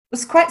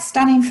was quite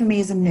stunning for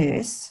me as a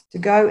nurse to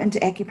go into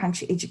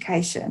acupuncture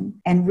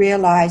education and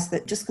realize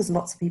that just because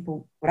lots of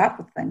people put up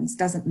with things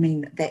doesn't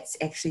mean that that's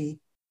actually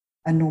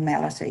a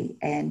normality,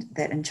 and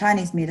that in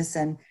Chinese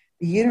medicine,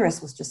 the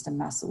uterus was just a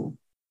muscle.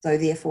 So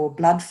therefore,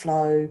 blood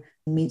flow,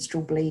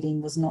 menstrual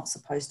bleeding was not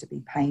supposed to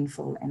be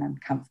painful and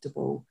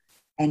uncomfortable.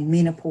 And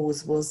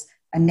menopause was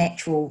a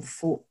natural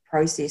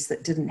process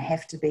that didn't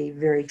have to be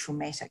very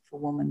traumatic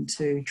for women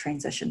to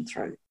transition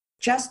through.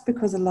 Just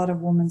because a lot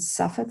of women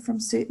suffered from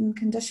certain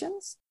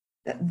conditions,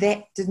 that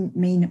didn't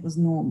mean it was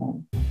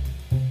normal.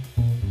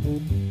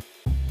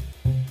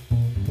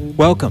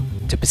 Welcome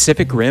to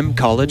Pacific Rim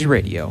College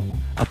Radio,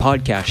 a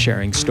podcast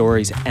sharing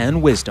stories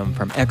and wisdom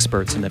from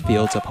experts in the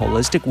fields of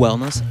holistic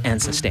wellness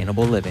and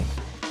sustainable living.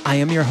 I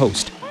am your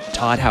host,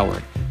 Todd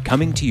Howard,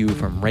 coming to you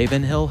from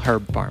Ravenhill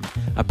Herb Farm,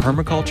 a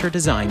permaculture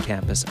design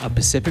campus of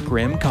Pacific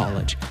Rim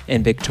College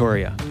in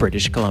Victoria,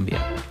 British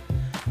Columbia.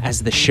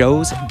 As the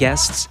show's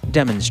guests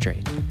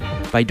demonstrate,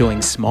 by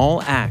doing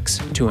small acts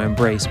to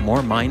embrace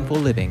more mindful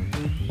living,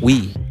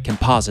 we can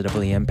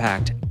positively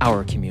impact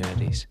our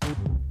communities.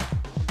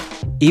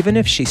 Even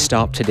if she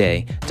stopped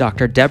today,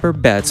 Dr. Deborah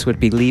Betts would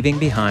be leaving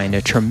behind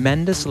a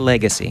tremendous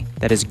legacy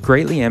that has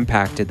greatly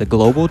impacted the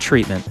global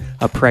treatment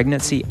of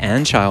pregnancy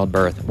and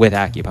childbirth with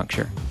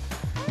acupuncture.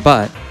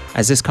 But,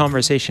 as this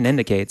conversation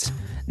indicates,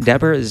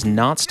 Deborah is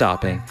not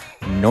stopping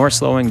nor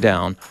slowing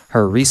down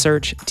her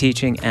research,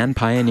 teaching, and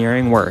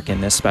pioneering work in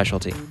this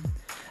specialty.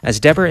 As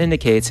Deborah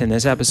indicates in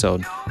this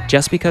episode,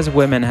 just because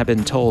women have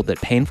been told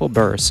that painful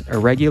births,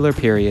 irregular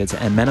periods,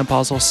 and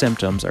menopausal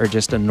symptoms are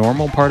just a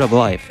normal part of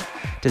life,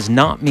 does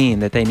not mean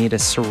that they need to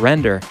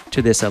surrender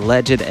to this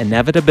alleged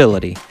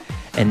inevitability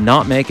and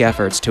not make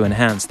efforts to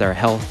enhance their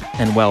health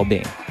and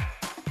well-being.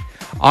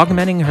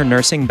 Augmenting her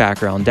nursing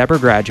background, Deborah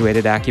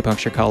graduated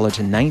Acupuncture College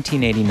in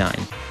 1989.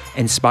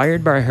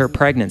 Inspired by her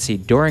pregnancy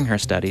during her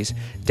studies,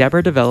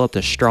 Deborah developed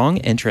a strong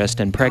interest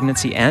in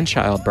pregnancy and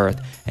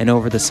childbirth, and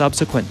over the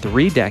subsequent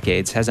 3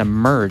 decades has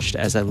emerged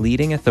as a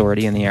leading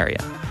authority in the area.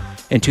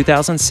 In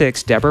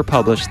 2006, Deborah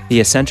published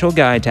The Essential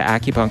Guide to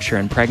Acupuncture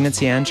in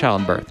Pregnancy and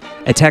Childbirth,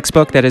 a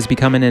textbook that has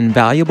become an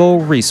invaluable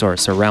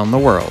resource around the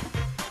world.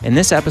 In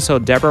this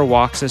episode, Deborah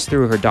walks us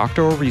through her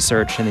doctoral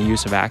research in the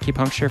use of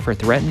acupuncture for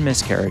threatened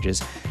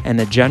miscarriages and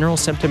the general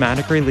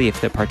symptomatic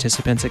relief that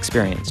participants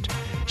experienced.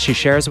 She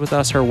shares with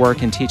us her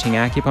work in teaching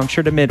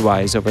acupuncture to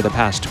midwives over the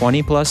past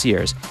 20-plus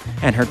years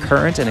and her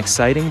current and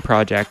exciting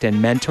project in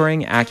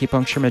mentoring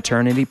acupuncture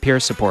maternity peer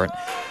support,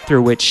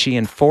 through which she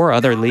and 4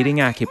 other leading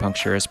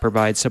acupuncturists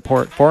provide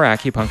support for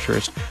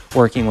acupuncturists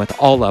working with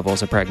all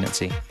levels of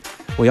pregnancy.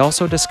 We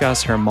also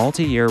discuss her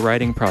multi-year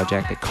writing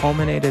project that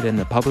culminated in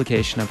the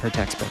publication of her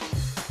textbook.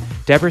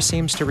 Deborah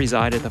seems to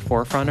reside at the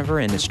forefront of her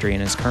industry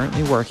and is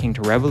currently working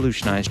to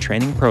revolutionize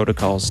training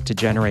protocols to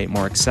generate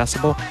more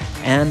accessible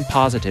and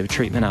positive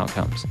treatment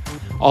outcomes.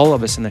 All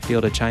of us in the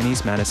field of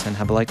Chinese medicine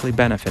have likely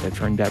benefited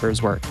from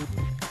Deborah's work.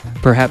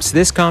 Perhaps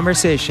this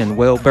conversation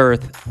will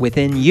birth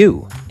within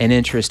you an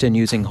interest in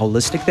using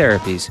holistic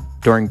therapies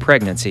during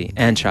pregnancy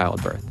and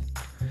childbirth.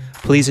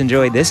 Please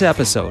enjoy this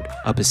episode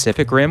of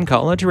Pacific Rim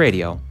College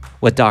Radio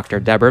with Dr.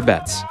 Deborah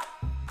Betts.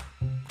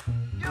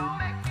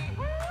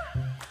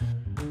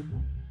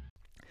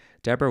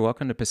 Deborah,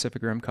 welcome to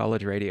Pacific Rim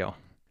College Radio.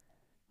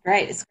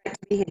 Great. It's great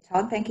to be here,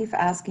 Todd. Thank you for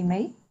asking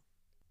me.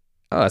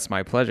 Oh, it's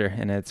my pleasure,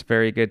 and it's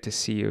very good to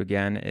see you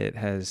again.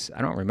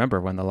 I don't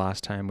remember when the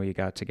last time we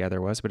got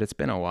together was, but it's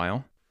been a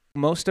while.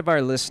 Most of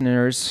our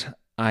listeners,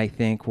 I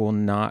think, will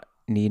not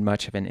need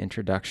much of an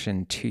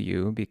introduction to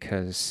you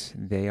because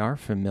they are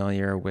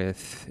familiar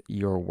with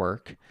your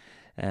work,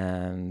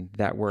 and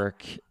that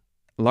work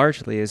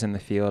largely is in the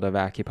field of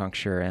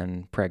acupuncture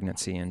and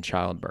pregnancy and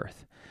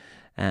childbirth.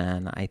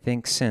 And I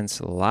think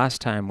since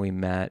last time we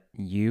met,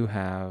 you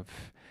have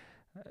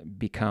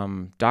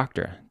become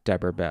Dr.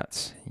 Deborah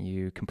Betts.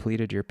 You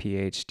completed your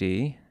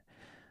PhD,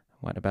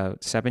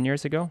 about 7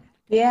 years ago?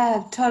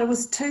 Yeah, Todd, it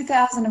was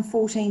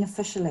 2014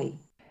 officially.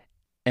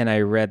 And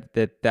I read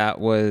that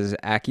was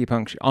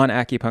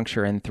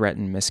acupuncture and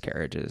threatened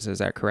miscarriages. Is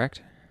that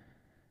correct?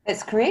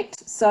 That's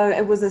correct. So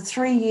it was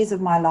 3 years of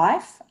my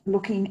life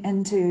looking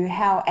into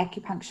how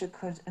acupuncture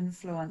could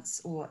influence,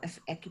 or if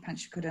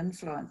acupuncture could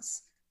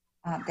influence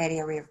that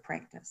area of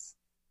practice.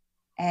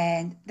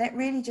 And that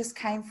really just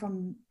came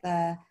from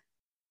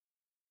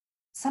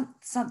some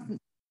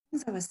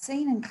things I was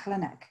seeing in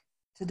clinic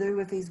to do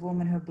with these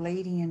women who are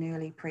bleeding in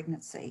early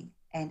pregnancy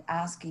and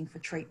asking for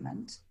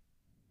treatment.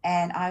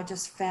 And I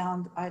just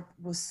found I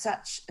was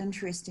such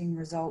interesting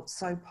results,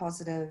 so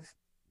positive.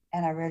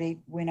 And I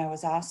really, when I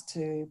was asked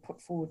to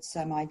put forward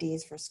some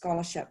ideas for a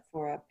scholarship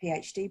for a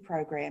PhD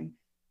program,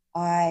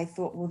 I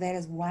thought, well, that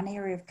is one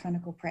area of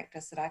clinical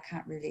practice that I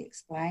can't really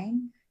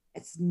explain.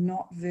 It's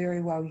not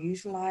very well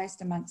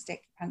utilized amongst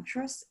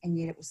acupuncturists, and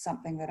yet it was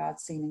something that I'd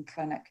seen in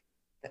clinic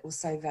that was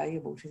so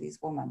valuable to these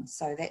women.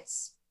 So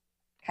that's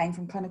came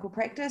from clinical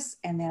practice,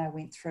 and then I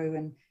went through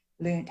and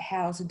learned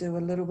how to do a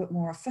little bit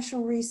more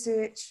official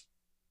research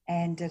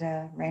and did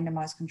a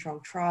randomized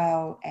controlled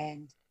trial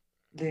and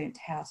learned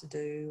how to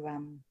do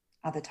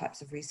other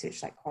types of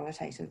research like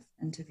qualitative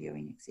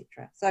interviewing,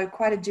 etc. So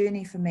quite a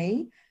journey for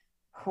me,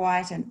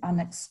 quite an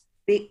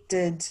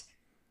unexpected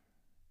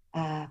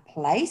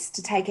place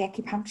to take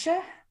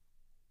acupuncture.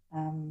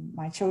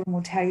 My children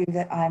will tell you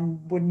that I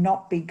would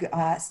not be,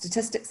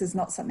 statistics is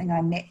not something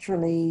I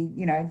naturally,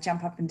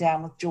 jump up and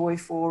down with joy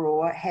for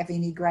or have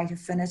any great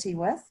affinity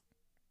with.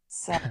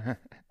 So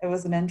it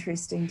was an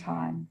interesting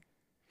time.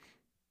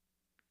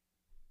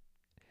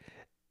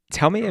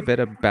 Tell me a bit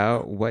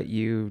about what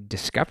you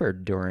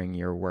discovered during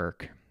your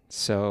work.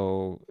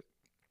 So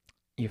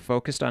you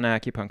focused on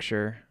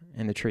acupuncture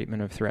and the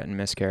treatment of threatened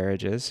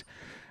miscarriages.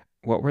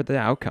 What were the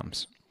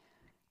outcomes?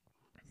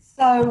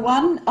 So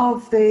one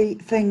of the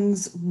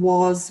things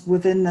was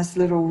within this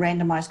little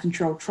randomized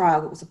controlled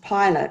trial that was a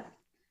pilot.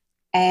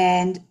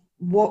 And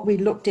what we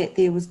looked at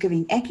there was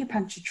giving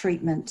acupuncture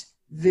treatment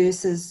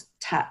versus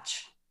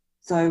touch.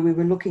 So we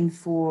were looking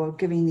for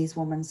giving these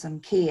women some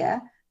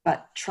care,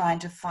 but trying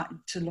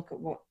to look at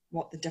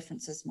what the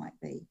differences might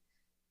be.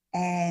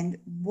 And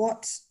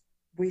what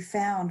we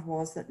found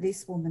was that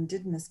less women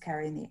did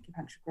miscarry in the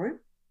acupuncture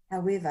group.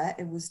 However,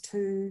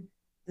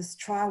 this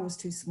trial was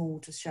too small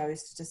to show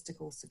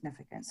statistical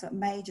significance. So it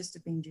may just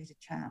have been due to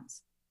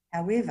chance.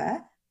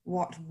 However,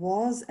 what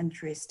was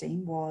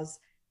interesting was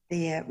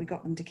we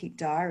got them to keep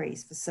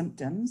diaries for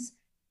symptoms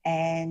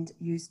and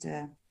used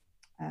a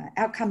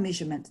outcome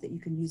measurement that you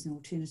can use in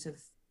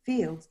alternative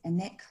fields. And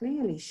that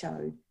clearly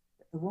showed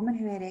that the woman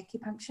who had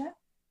acupuncture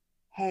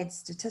had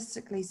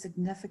statistically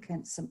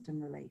significant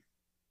symptom relief.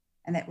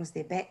 And that was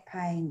their back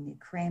pain, their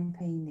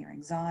cramping, their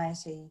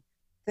anxiety,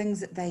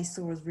 things that they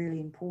saw as really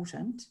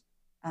important.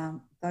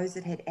 Those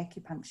that had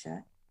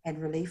acupuncture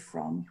had relief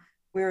from,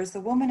 whereas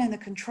the woman in the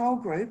control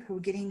group who were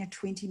getting a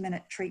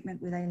 20-minute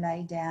treatment where they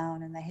lay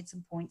down and they had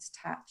some points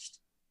touched,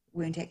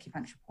 weren't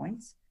acupuncture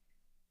points,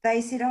 they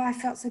said, I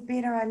felt so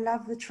better, I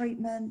love the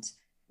treatment,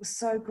 it was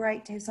so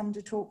great to have someone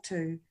to talk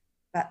to,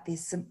 but their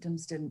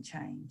symptoms didn't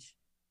change.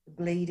 The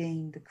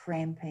bleeding, the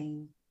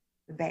cramping,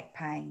 the back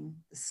pain,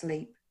 the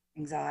sleep,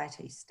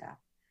 anxiety stuff.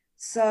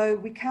 So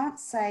we can't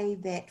say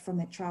that from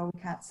that trial, we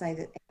can't say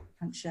that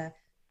acupuncture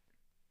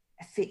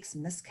affects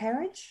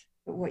miscarriage,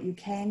 but what you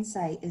can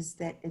say is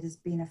that it is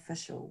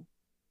beneficial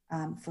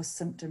for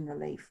symptom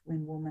relief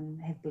when women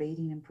have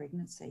bleeding in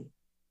pregnancy.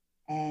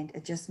 And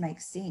it just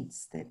makes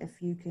sense that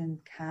if you can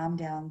calm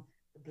down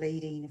the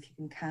bleeding, if you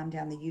can calm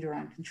down the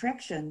uterine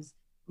contractions,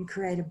 you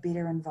create a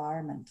better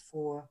environment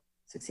for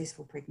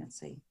successful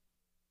pregnancy.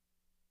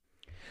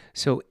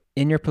 So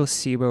in your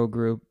placebo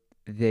group,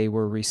 they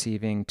were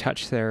receiving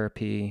touch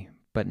therapy,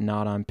 but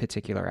not on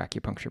particular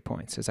acupuncture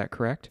points. Is that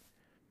correct?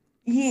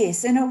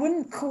 Yes, and I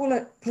wouldn't call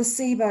it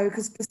placebo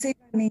because placebo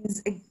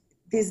means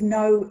there's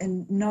no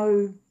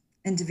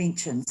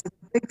intervention. So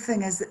the big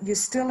thing is that you're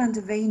still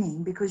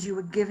intervening because you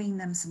were giving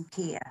them some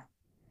care.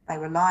 They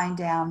were lying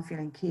down,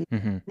 feeling care.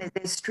 Mm-hmm.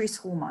 There's stress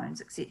hormones,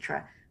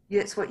 etc.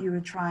 That's what you were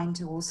trying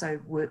to also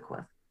work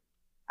with.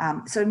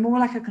 So more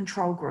like a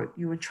control group.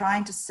 You were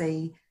trying to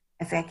see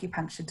if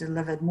acupuncture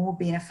delivered more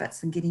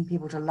benefits than getting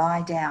people to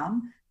lie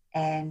down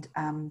and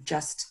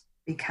just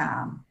be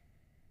calm.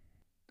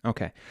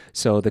 Okay.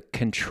 So the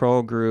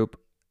control group,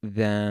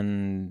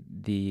 then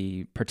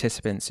the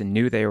participants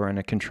knew they were in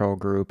a control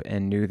group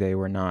and knew they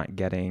were not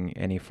getting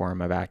any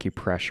form of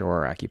acupressure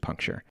or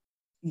acupuncture.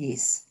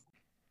 Yes.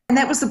 And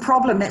that was the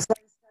problem. That's why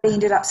the study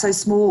ended up so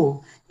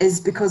small, is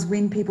because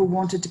when people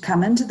wanted to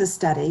come into the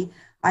study,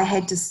 I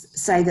had to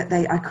say that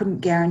I couldn't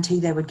guarantee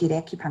they would get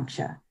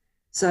acupuncture.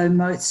 So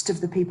most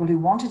of the people who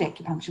wanted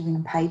acupuncture went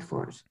and paid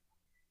for it.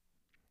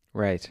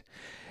 Right.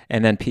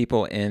 And then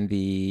people in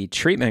the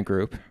treatment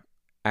group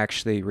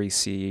actually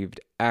received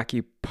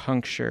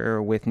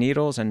acupuncture with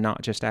needles and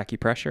not just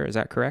acupressure. Is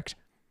that correct?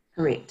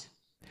 Correct.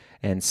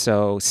 And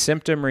so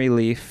symptom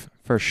relief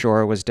for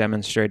sure was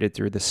demonstrated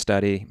through the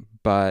study,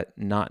 but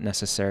not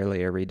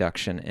necessarily a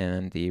reduction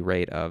in the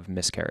rate of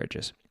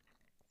miscarriages.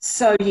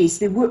 So yes,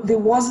 there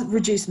was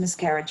reduced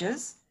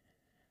miscarriages.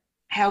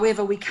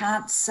 However, we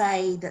can't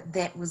say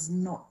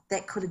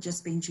that could have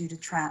just been due to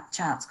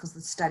chance because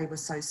the study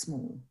was so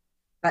small.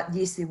 But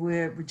yes, there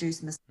were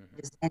reduced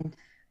miscarriages. And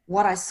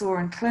what I saw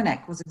in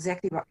clinic was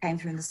exactly what came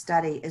through in the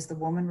study is the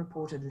woman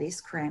reported less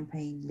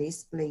cramping,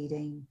 less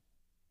bleeding,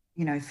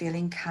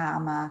 feeling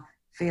calmer,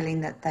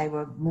 feeling that they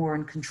were more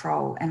in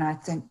control. And I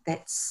think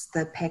that's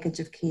the package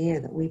of care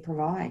that we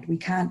provide. We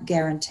can't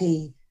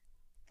guarantee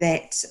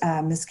that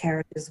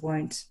miscarriages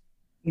won't,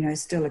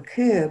 still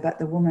occur, but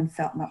the woman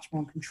felt much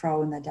more in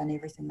control and they'd done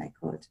everything they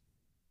could.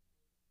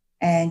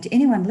 And to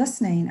anyone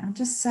listening, I'll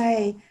just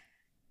say,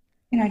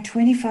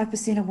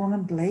 25% of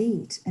women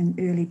bleed in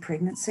early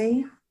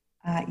pregnancy.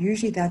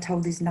 Usually they're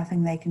told there's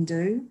nothing they can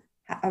do.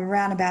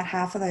 Around about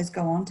half of those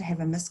go on to have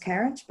a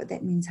miscarriage, but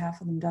that means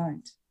half of them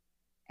don't.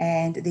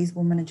 And these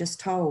women are just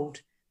told,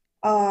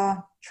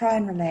 try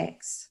and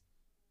relax.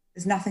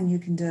 There's nothing you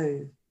can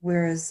do.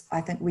 Whereas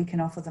I think we can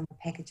offer them a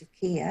package of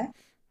care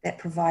that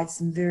provides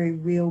some very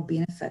real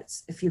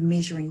benefits if you're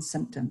measuring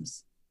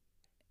symptoms.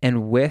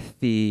 And with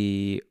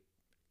the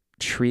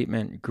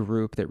treatment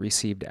group that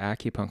received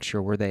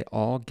acupuncture, were they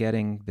all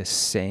getting the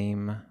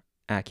same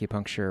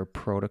acupuncture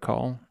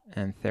protocol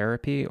and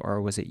therapy,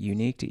 or was it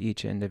unique to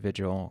each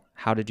individual?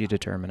 How did you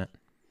determine it?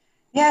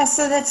 Yeah,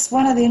 so that's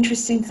one of the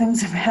interesting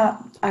things about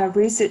our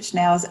research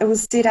now is it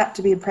was set up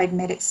to be a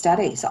pragmatic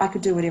study, so I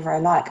could do whatever I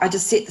like. I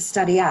just set the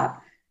study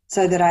up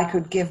so that I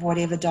could give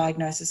whatever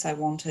diagnosis I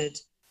wanted.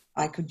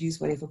 I could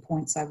use whatever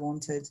points I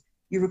wanted.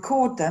 You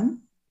record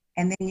them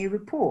and then you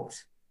report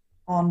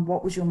on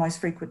what was your most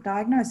frequent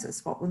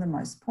diagnosis, what were the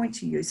most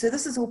points you used. So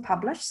this is all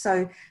published.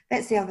 So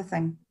that's the other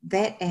thing.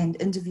 That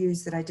and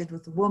interviews that I did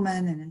with the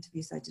woman and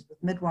interviews I did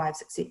with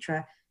midwives,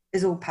 etc.,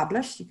 is all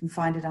published. You can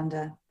find it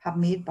under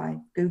PubMed by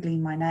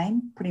Googling my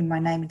name, putting my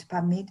name into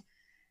PubMed.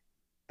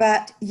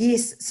 But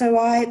yes, so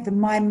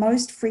my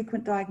most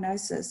frequent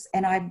diagnosis,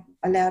 and I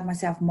allowed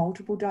myself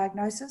multiple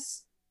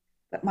diagnoses,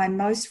 but my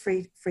most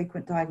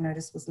frequent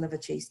diagnosis was liver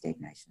qi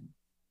stagnation.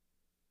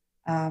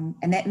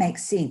 And that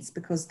makes sense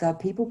because the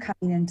people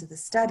coming into the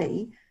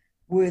study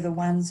were the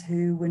ones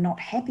who were not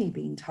happy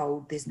being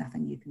told there's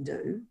nothing you can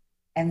do.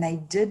 And they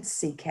did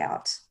seek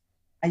out,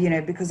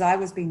 because I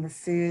was being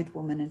referred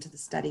women into the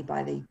study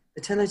by the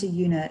fertility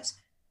unit,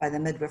 by the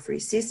midwifery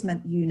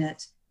assessment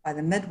unit, by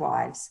the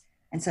midwives.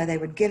 And so they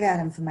would give out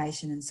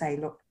information and say,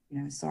 look,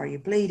 sorry, you're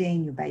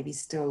bleeding, your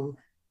baby's still,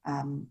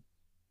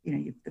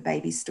 the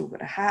baby's still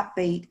got a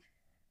heartbeat.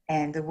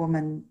 And the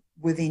woman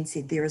were then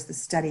said, there is the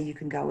study you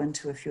can go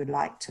into if you'd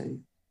like to.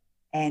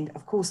 And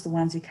of course, the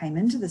ones who came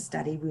into the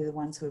study were the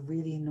ones who were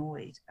really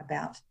annoyed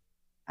about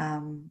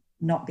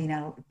not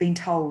being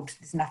told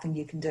there's nothing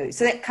you can do.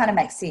 So that kind of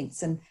makes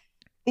sense. And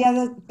the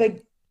other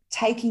big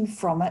taking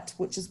from it,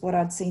 which is what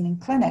I'd seen in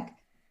clinic,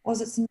 was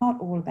it's not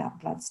all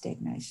about blood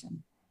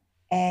stagnation.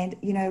 And,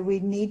 we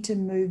need to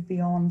move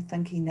beyond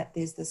thinking that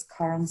there's this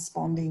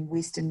corresponding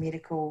Western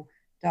medical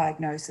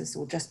diagnosis,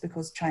 or just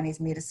because Chinese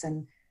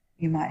medicine,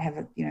 you might have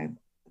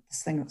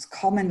this thing that's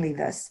commonly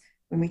this.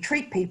 When we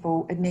treat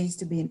people, it needs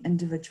to be an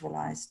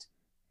individualized,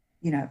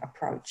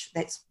 approach.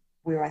 That's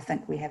where I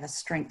think we have a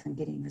strength in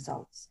getting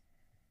results.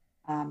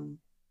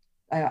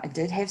 I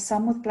did have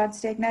some with blood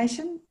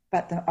stagnation,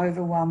 but the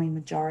overwhelming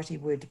majority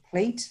were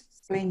deplete,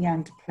 spleen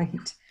young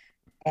deplete,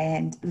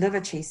 and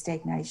liver qi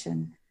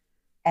stagnation.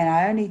 And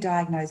I only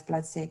diagnosed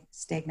blood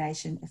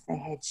stagnation if they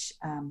had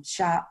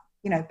sharp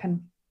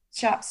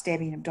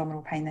stabbing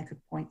abdominal pain they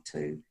could point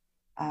to,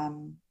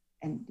 and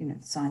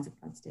signs of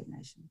blood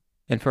stagnation.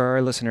 And for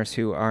our listeners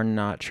who are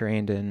not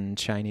trained in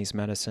Chinese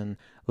medicine,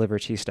 liver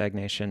qi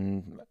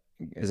stagnation,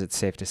 is it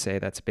safe to say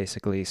that's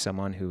basically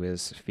someone who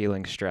is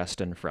feeling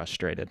stressed and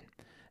frustrated,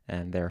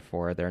 and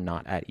therefore they're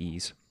not at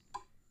ease?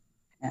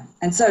 Yeah.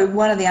 And so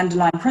one of the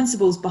underlying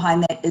principles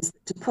behind that is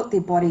to put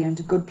their body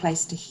into a good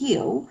place to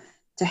heal,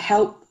 to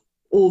help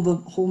all the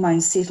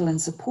hormones settle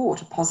and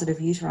support a positive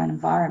uterine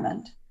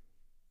environment,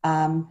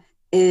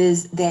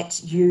 is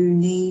that you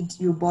need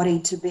your body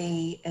to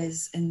be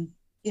as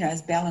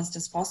balanced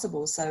as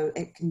possible so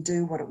it can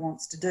do what it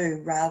wants to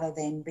do rather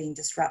than being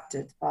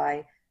disrupted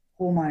by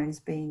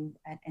hormones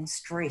and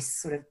stress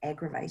sort of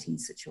aggravating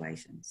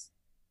situations.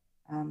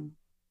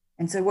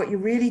 And so what you're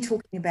really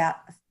talking about,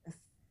 if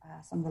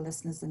some of the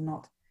listeners are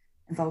not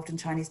involved in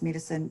Chinese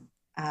medicine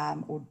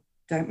or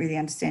don't really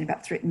understand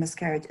about threatened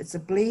miscarriage, it's a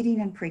bleeding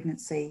in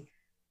pregnancy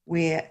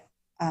where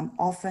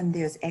often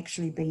there's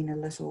actually been a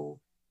little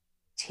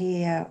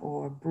tear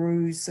or a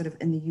bruise sort of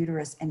in the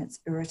uterus and it's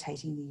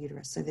irritating the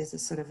uterus. So there's a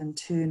sort of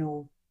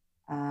internal,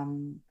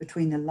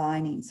 between the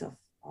linings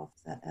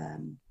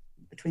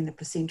between the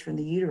placenta and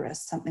the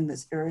uterus, something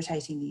that's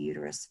irritating the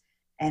uterus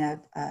and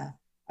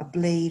a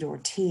bleed or a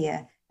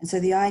tear. And so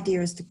the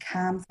idea is to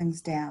calm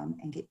things down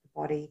and get the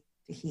body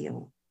to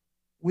heal.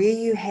 Where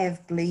you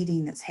have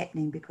bleeding that's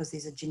happening because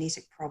there's a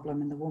genetic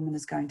problem and the woman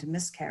is going to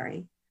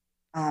miscarry,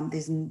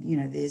 there's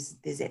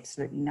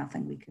absolutely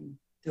nothing we can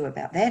do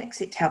about that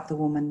except help the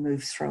woman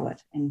move through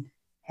it and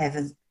have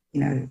an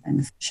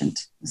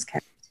efficient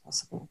miscarriage as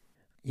possible.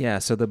 Yeah,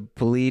 so the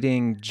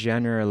bleeding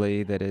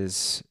generally that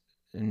is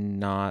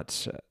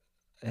not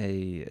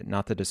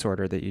the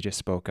disorder that you just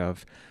spoke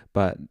of,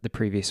 but the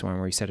previous one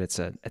where you said it's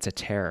a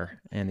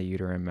tear in the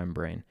uterine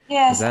membrane.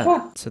 Yes.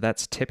 So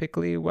that's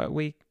typically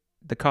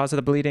the cause of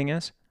the bleeding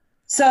is?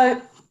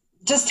 So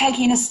just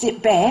taking a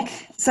step back,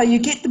 so you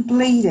get the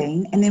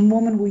bleeding and then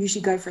woman will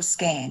usually go for a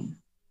scan.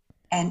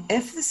 And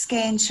if the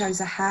scan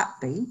shows a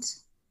heartbeat,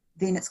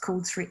 then it's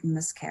called threatened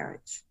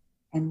miscarriage.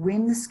 And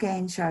when the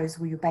scan shows,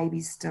 your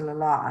baby's still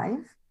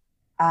alive,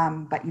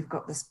 but you've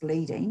got this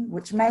bleeding,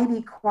 which may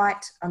be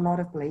quite a lot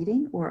of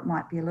bleeding, or it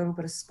might be a little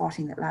bit of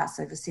spotting that lasts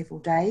over several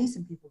days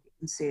and people get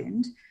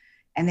concerned.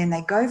 And then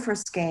they go for a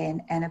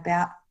scan, and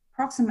about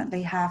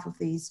approximately half of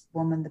these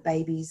women, the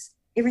babies,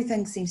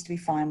 everything seems to be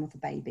fine with the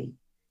baby.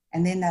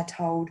 And then they're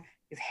told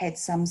you've had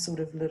some sort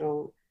of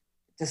little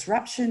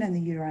disruption in the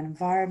uterine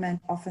environment.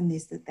 Often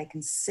there's that they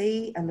can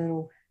see a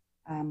little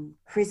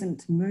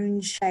crescent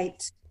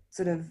moon-shaped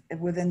sort of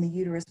within the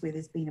uterus where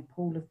there's been a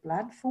pool of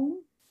blood form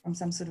from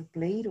some sort of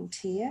bleed or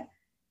tear.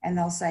 And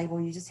they'll say,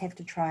 well, you just have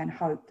to try and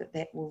hope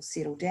that will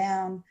settle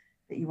down,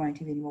 that you won't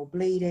have any more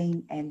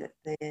bleeding, and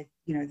that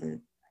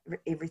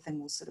everything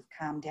will sort of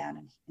calm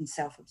down and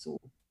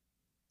self-absorb.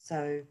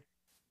 So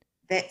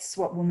that's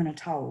what women are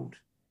told.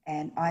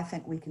 And I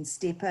think we can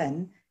step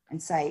in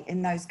and say,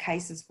 in those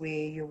cases where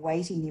you're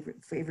waiting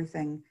for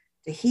everything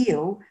to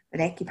heal,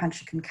 that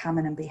acupuncture can come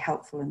in and be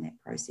helpful in that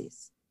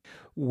process.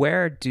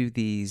 Where do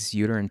these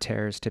uterine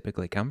tears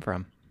typically come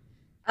from?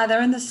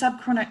 They're in the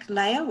subchronic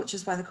layer, which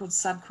is why they're called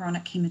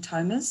subchronic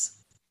hematomas.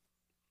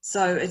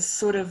 So it's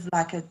sort of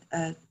like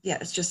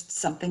it's just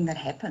something that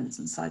happens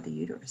inside the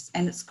uterus.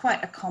 And it's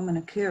quite a common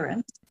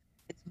occurrence.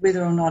 It's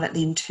whether or not it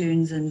then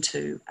turns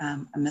into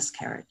a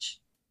miscarriage.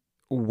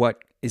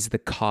 What is the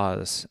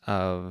cause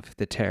of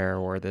the tear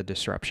or the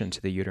disruption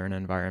to the uterine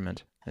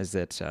environment? Is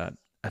it a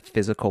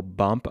physical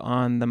bump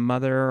on the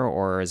mother,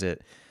 or is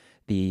it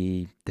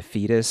the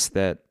fetus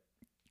that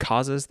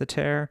causes the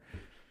tear?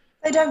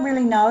 They don't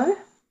really know.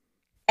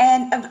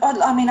 And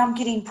I mean, I'm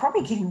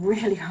probably getting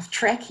really off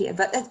track here,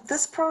 but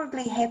this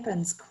probably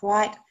happens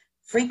quite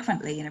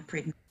frequently in a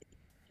pregnancy.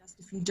 Just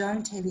if you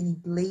don't have any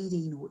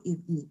bleeding or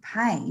any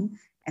pain,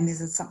 and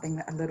there's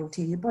something, a little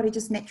tear, your body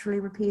just naturally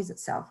repairs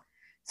itself.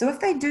 So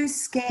if they do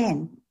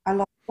scan a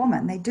lot of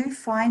women, they do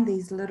find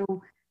these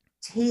little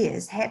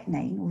tears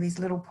happening, or these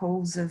little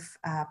pools of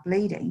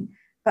bleeding,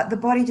 but the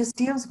body just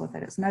deals with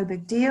it. It's no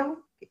big deal,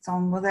 gets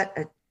on with it,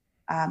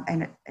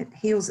 and it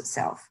heals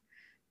itself.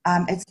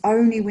 It's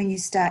only when you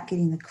start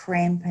getting the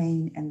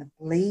cramping and the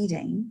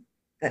bleeding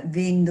that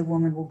then the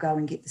woman will go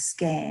and get the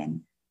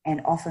scan,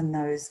 and often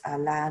those are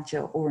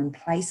larger or in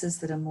places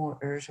that are more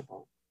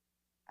irritable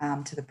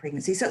to the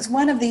pregnancy. So it's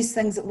one of these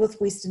things that with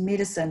Western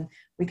medicine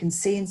we can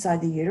see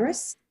inside the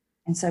uterus,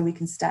 and so we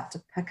can start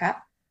to pick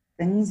up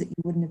things that you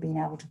wouldn't have been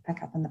able to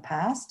pick up in the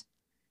past.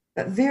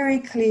 But very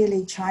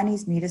clearly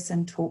Chinese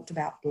medicine talked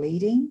about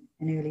bleeding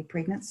in early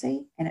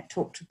pregnancy, and it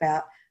talked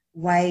about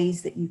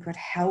ways that you could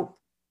help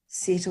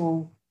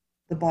settle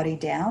the body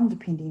down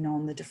depending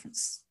on the different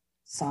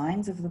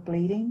signs of the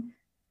bleeding.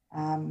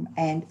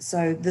 And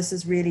so this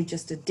is really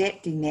just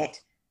adapting that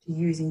to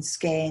using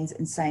scans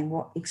and saying,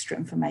 what extra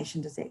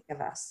information does that give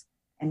us?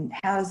 And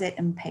how does that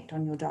impact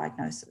on your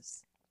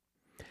diagnosis?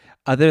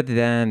 Other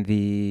than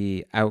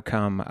the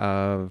outcome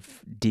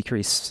of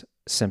decreased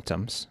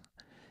symptoms,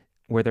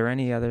 were there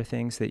any other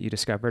things that you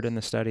discovered in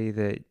the study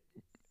that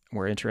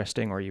were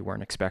interesting or you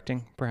weren't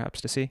expecting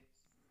perhaps to see?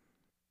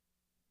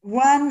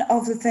 One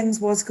of the things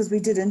was, because we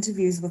did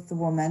interviews with the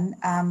woman,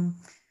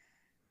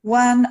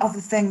 one of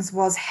the things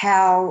was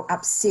how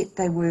upset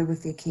they were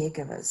with their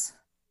caregivers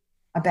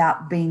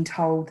about being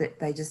told that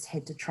they just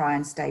had to try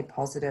and stay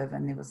positive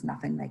and there was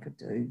nothing they could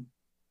do.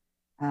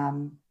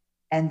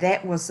 And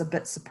that was a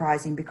bit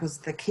surprising, because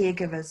the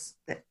caregivers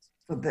that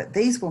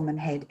these women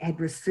had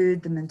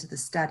referred them into the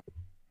study.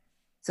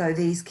 So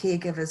these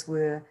caregivers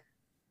were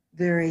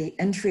very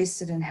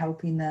interested in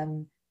helping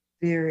them,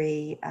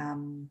 very,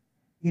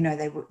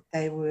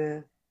 they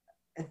were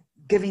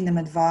giving them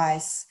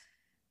advice.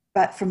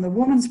 But from the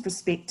woman's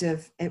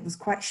perspective, it was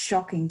quite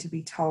shocking to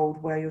be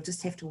told, well, you'll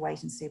just have to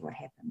wait and see what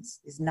happens.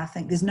 There's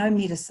no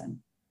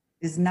medicine.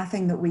 There's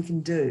nothing that we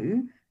can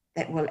do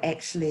that will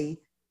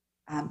actually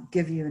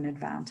give you an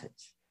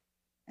advantage.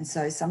 And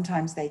so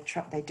sometimes they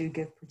do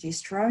give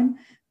progesterone,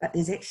 but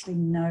there's actually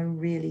no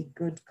really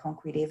good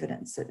concrete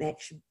evidence that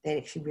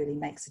actually really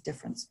makes a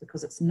difference,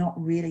 because it's not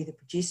really the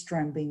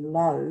progesterone being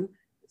low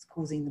that's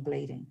causing the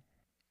bleeding.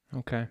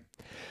 Okay.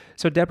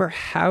 So Deborah,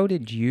 how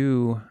did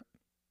you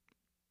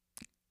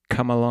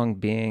come along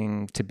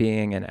being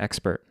an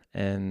expert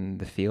in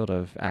the field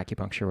of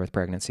acupuncture with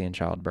pregnancy and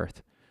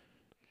childbirth?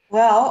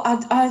 Well,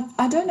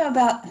 I don't know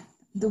about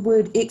the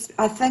word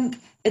I think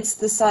it's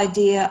this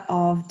idea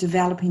of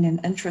developing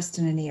an interest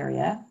in an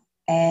area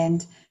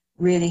and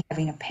really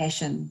having a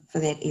passion for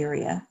that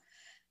area.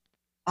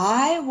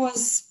 I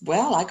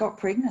got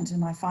pregnant in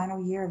my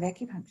final year of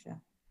acupuncture.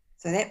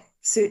 So that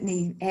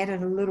certainly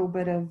added a little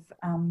bit of,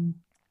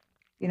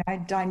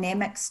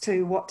 dynamics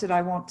to what did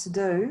I want to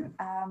do.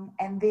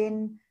 And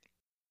then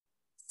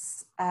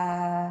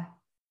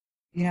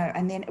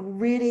it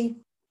really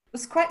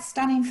was quite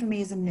stunning for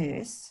me as a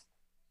nurse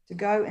to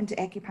go into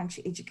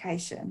acupuncture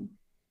education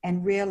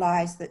and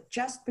realize that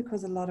just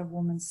because a lot of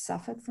women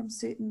suffered from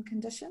certain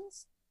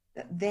conditions,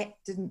 that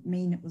didn't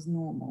mean it was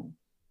normal.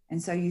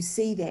 And so you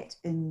see that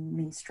in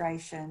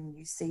menstruation,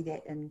 you see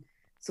that in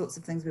sorts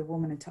of things where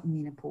women are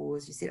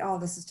menopause. You said, oh,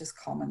 this is just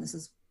common. This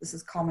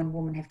is common.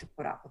 Women have to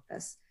put up with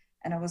this.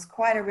 And it was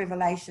quite a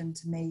revelation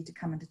to me to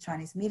come into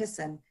Chinese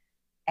medicine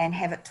and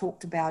have it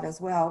talked about as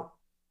well.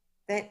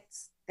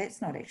 That's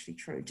not actually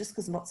true. Just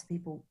because lots of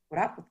people put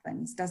up with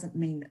things doesn't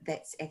mean that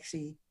that's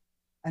actually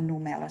a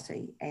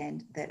normality.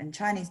 And that in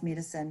Chinese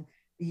medicine,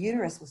 the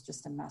uterus was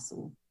just a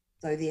muscle.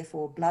 So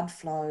therefore, blood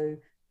flow,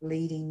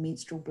 bleeding,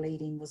 menstrual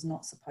bleeding was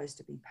not supposed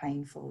to be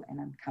painful and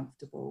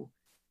uncomfortable.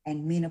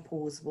 And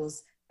menopause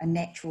was a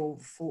natural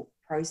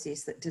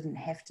process that didn't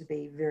have to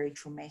be very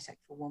traumatic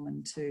for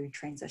women to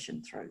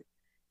transition through.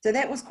 So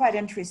that was quite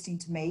interesting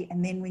to me.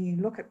 And then when you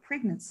look at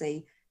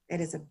pregnancy, that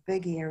is a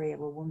big area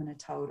where women are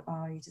told,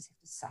 oh, you just have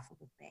to suffer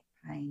with back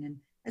pain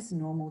it's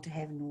normal to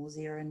have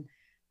nausea, and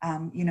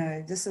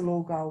this will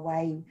all go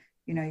away.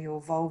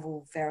 Your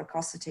vulval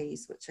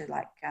varicosities, which are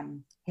like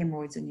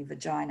hemorrhoids in your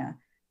vagina,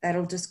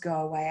 that'll just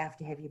go away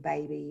after you have your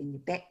baby, and your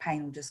back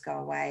pain will just go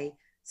away.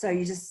 So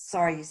you just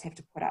have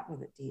to put up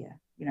with it, dear.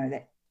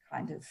 That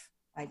kind of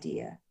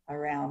idea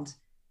around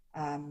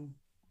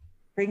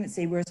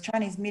pregnancy. Whereas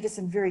Chinese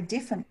medicine, very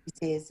different. He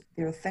says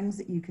there are things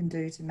that you can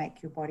do to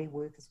make your body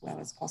work as well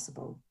as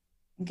possible.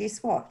 And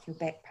guess what? Your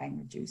back pain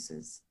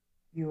reduces.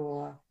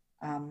 You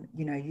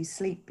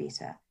sleep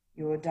better.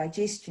 Your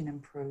digestion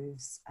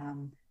improves.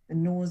 The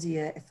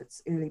nausea, if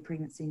it's early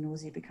pregnancy,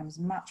 nausea becomes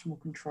much more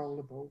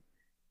controllable.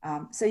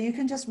 So you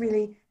can just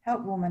really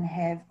help women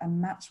have a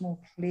much more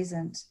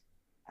pleasant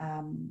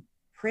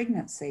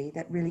pregnancy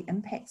that really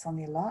impacts on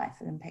their life.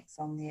 It impacts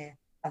on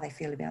how they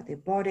feel about their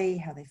body,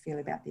 how they feel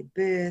about their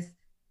birth.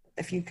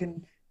 If you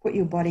can put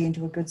your body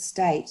into a good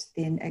state,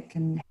 then it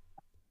can have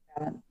a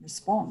balanced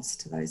response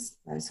to those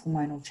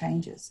hormonal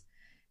changes.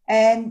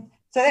 And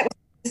so that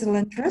was a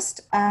little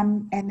interest.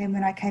 And then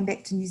when I came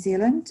back to New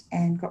Zealand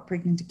and got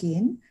pregnant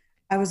again,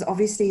 I was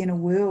obviously in a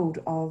world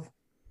of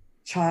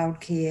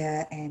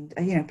childcare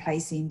and play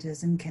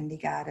centres and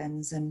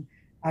kindergartens, and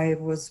I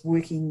was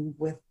working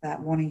with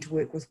wanting to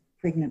work with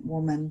pregnant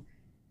women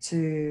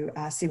to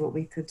see what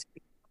we could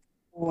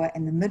do.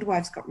 And the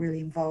midwives got really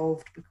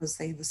involved because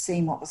they were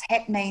seeing what was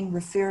happening,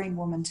 referring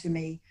women to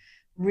me,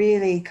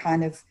 really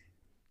kind of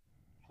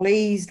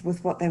pleased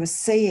with what they were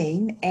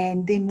seeing,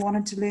 and then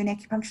wanted to learn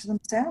acupuncture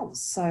themselves.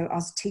 So I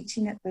was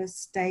teaching at the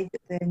stage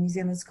at the New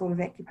Zealand School of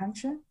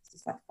Acupuncture,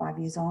 just like 5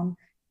 years on,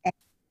 and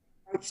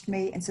approached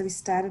me, and so we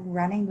started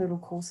running little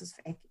courses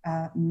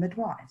for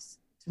midwives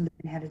to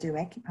learn how to do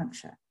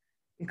acupuncture,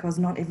 because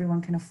not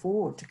everyone can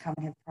afford to come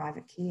and have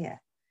private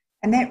care.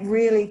 And that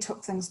really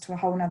took things to a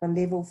whole nother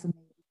level for me,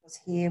 because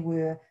here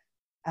were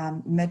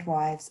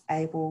midwives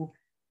able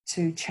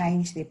to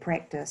change their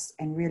practice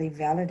and really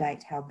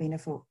validate how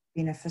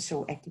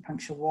beneficial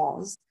acupuncture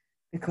was,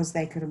 because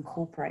they could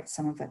incorporate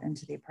some of it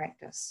into their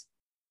practice.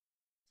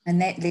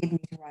 And that led me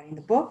to writing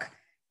the book.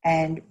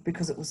 And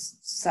because it was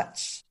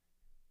such,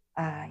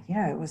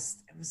 it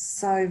was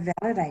so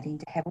validating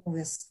to have all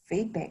this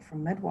feedback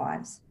from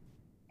midwives,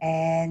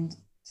 and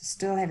to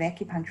still have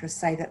acupuncturists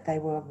say that they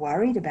were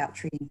worried about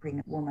treating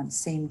pregnant women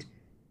seemed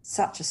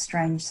such a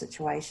strange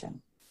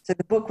situation. So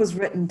the book was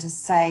written to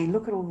say,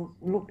 look at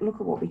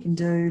what we can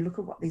do, look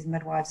at what these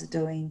midwives are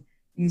doing,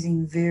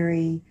 using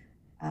very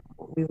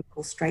what we would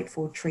call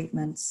straightforward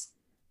treatments,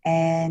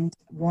 and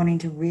wanting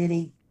to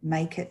really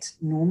make it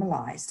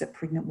normalized that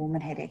pregnant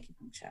women had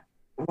acupuncture.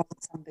 It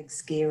wasn't some big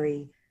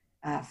scary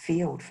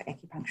field for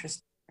acupuncturists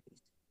to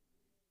treat.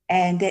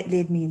 And that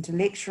led me into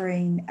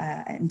lecturing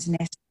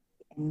internationally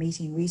and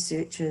meeting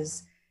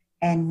researchers,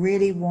 and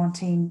really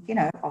wanting,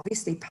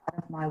 obviously part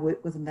of my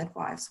work with the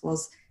midwives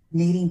was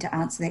needing to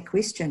answer that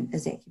question,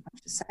 is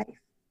acupuncture safe?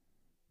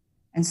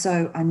 And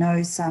so I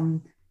know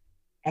some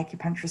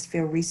acupuncturists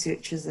feel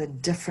research is a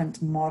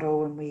different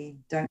model and we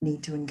don't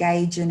need to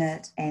engage in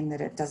it, and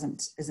that it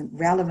isn't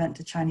relevant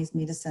to Chinese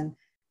medicine.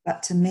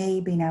 But to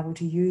me, being able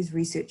to use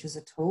research as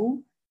a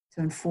tool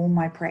to inform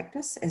my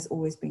practice has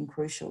always been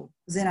crucial,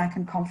 because then I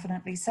can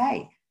confidently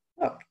say,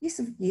 look, yes,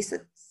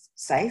 it's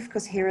safe,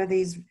 because here are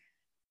these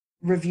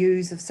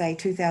reviews of, say,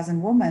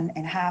 2,000 women,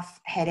 and half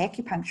had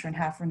acupuncture and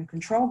half were in a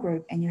control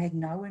group, and you had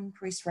no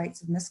increased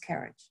rates of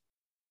miscarriage.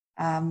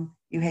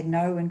 You had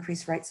no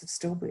increased rates of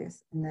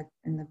stillbirth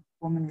in the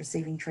woman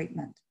receiving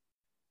treatment.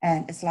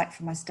 And it's like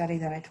for my study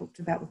that I talked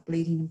about with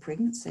bleeding in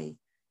pregnancy,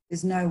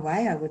 there's no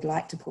way I would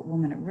like to put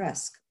women at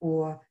risk,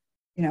 or,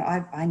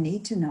 I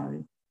need to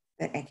know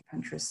that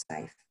acupuncture is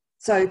safe.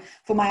 So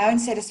for my own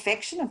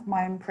satisfaction of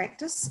my own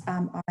practice,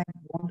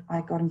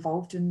 I got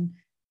involved in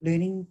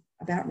learning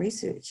about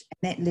research,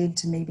 and that led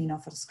to me being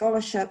offered a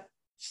scholarship,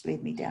 which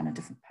led me down a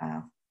different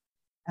path.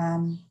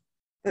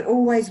 But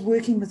always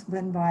working with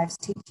midwives,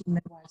 teaching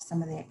midwives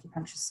some of the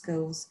acupuncture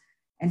skills,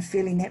 and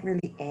feeling that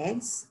really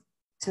adds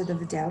to the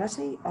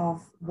fidelity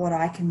of what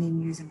I can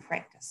then use in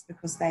practice,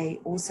 because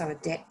they also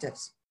adapt it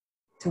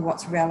to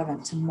what's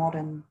relevant to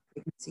modern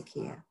pregnancy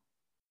care.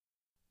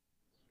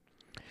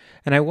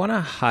 And I want to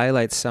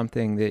highlight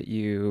something that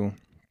you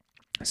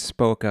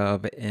spoke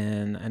of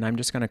and I'm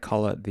just going to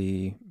call it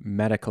the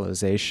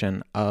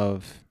medicalization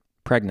of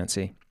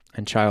pregnancy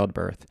and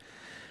childbirth.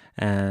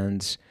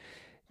 And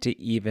to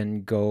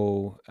even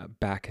go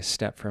back a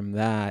step from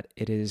that,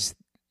 it is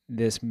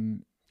this,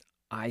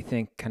 I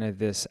think, kind of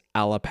this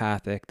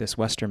allopathic, this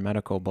Western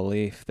medical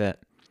belief that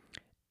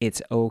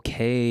it's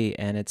okay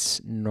and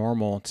it's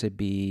normal to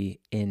be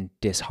in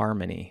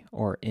disharmony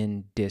or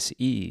in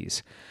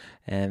dis-ease,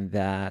 and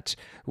that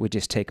we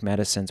just take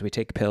medicines, we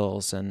take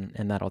pills, and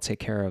that'll take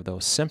care of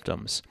those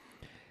symptoms.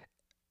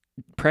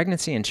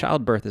 Pregnancy and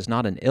childbirth is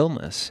not an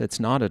illness. It's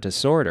not a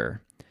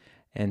disorder.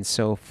 And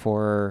so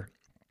for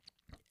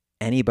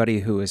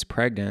anybody who is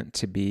pregnant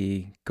to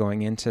be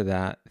going into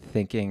that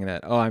thinking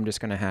that, oh, I'm just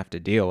going to have to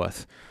deal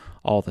with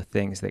all the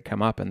things that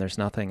come up and there's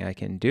nothing I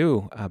can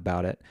do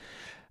about it,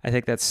 I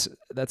think that's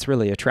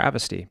really a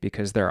travesty,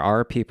 because there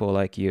are people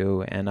like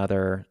you and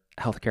other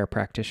healthcare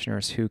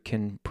practitioners who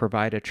can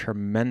provide a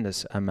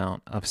tremendous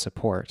amount of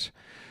support,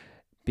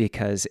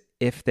 because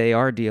if they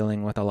are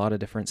dealing with a lot of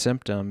different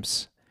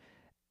symptoms,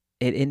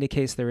 it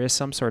indicates there is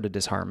some sort of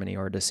disharmony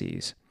or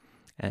disease.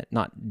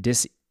 Not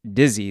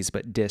disease,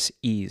 but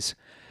dis-ease.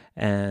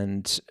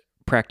 And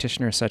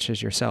practitioners such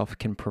as yourself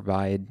can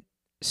provide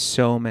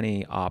so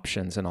many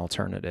options and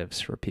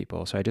alternatives for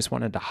people. So I just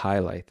wanted to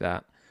highlight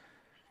that.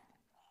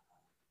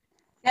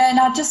 Yeah, and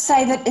I'll just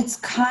say that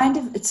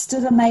it's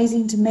still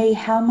amazing to me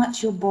how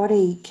much your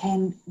body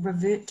can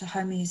revert to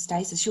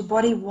homeostasis. Your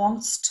body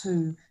wants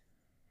to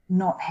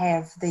not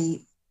have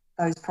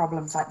those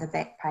problems like the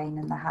back pain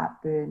and the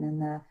heartburn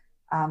and the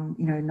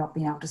not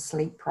being able to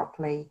sleep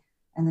properly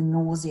and the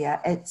nausea.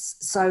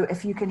 So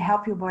if you can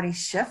help your body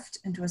shift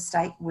into a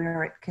state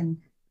where it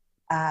can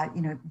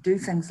do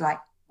things like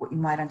what you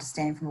might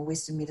understand from a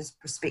Western medicine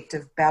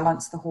perspective,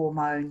 balance the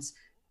hormones,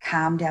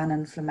 calm down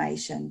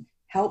inflammation,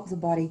 help the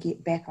body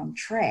get back on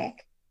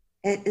track,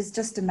 it is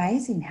just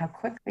amazing how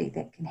quickly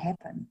that can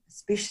happen,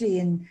 especially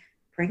in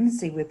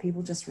pregnancy, where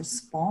people just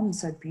respond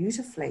so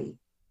beautifully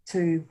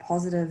to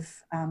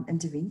positive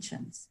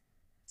interventions.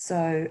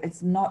 So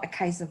it's not a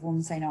case of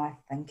women saying, "Oh, I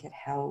think it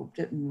helped,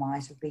 it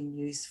might have been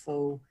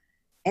useful."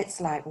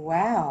 It's like,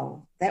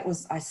 wow,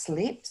 I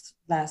slept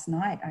last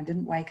night. I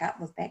didn't wake up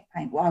with back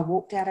pain. Well, I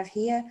walked out of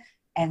here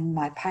and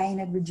my pain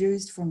had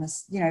reduced from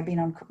being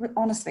on,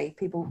 honestly,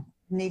 people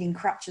needing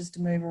crutches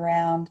to move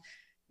around,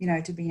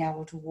 to being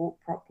able to walk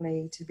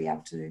properly, to be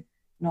able to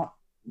not,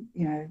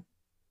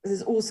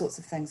 there's all sorts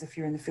of things if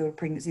you're in the field of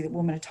pregnancy that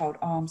women are told,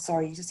 "Oh, I'm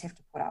sorry, you just have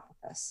to put up with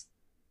this."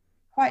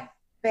 Quite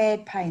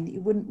bad pain that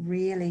you wouldn't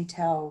really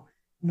tell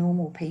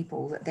normal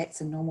people that that's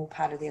a normal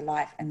part of their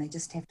life, and they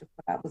just have to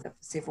put up with it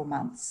for several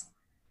months.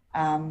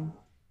 And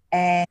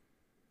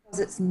because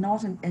it's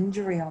not an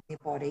injury on their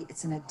body,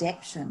 it's an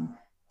adaptation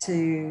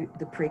to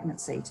the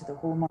pregnancy, to the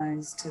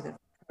hormones, to the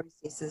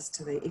processes,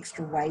 to the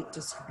extra weight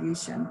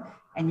distribution,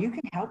 and you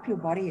can help your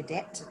body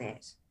adapt to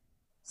that.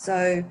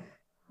 So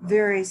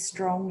very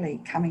strongly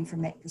coming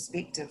from that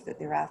perspective that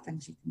there are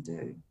things you can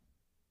do.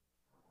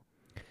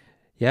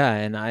 Yeah,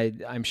 and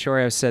I'm sure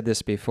I've said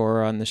this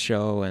before on the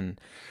show, and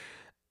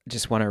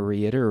just want to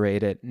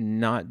reiterate it,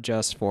 not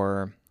just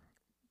for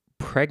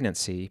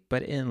pregnancy,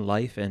 but in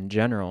life in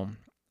general.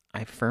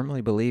 I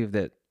firmly believe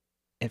that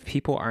if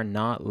people are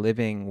not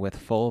living with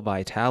full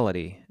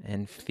vitality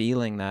and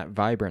feeling that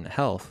vibrant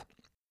health,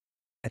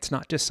 it's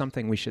not just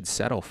something we should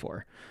settle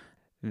for.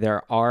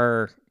 There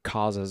are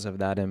causes of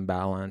that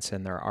imbalance,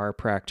 and there are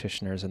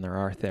practitioners and there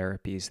are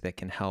therapies that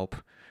can help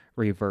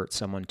revert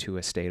someone to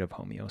a state of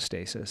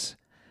homeostasis.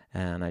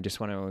 And I just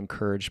want to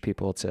encourage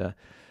people to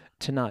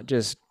not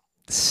just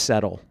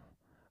settle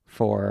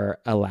for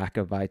a lack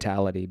of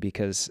vitality,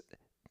 because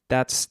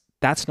that's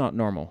not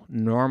normal.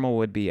 Normal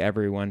would be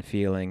everyone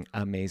feeling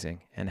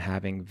amazing and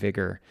having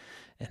vigor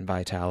and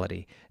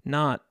vitality,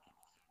 not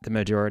the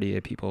majority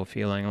of people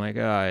feeling like,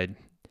 "Oh, I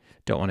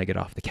don't want to get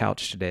off the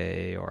couch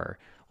today," or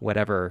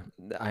whatever,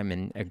 "I'm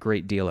in a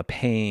great deal of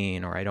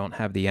pain," or "I don't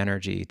have the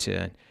energy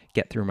to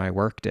get through my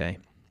workday."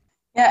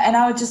 Yeah, and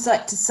I would just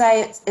like to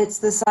say it's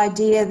this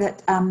idea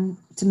that,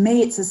 to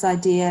me, it's this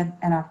idea,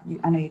 and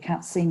I know you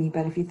can't see me,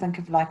 but if you think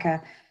of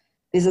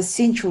there's a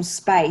central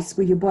space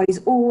where your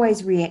body's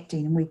always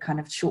reacting, and we kind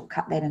of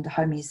shortcut that into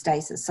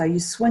homeostasis. So you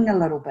swing a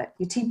little bit,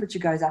 your temperature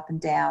goes up and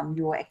down,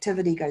 your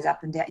activity goes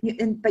up and down,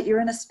 but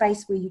you're in a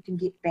space where you can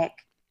get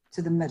back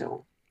to the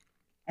middle.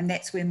 And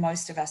that's where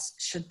most of us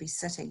should be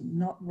sitting,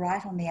 not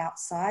right on the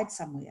outside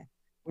somewhere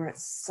where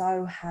it's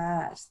so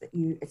hard that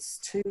it's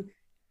too,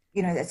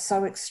 it's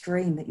so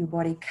extreme that your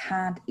body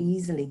can't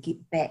easily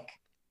get back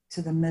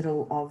to the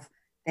middle of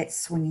that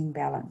swinging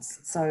balance.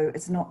 So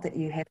it's not that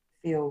you have to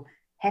feel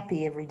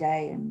happy every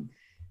day and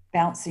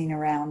bouncing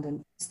around,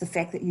 and it's the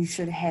fact that you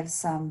should have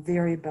some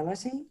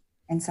variability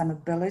and some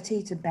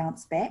ability to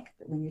bounce back.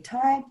 But when you're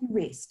tired, you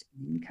rest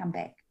and then you come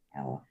back,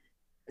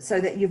 so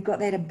that you've got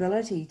that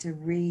ability to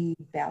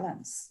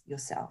rebalance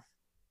yourself,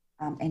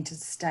 and to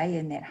stay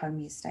in that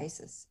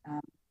homeostasis.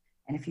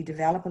 And if you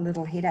develop a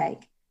little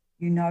headache,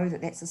 you know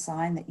that that's a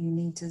sign that you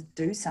need to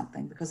do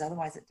something, because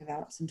otherwise it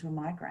develops into a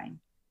migraine.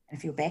 And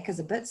if your back is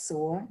a bit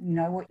sore, you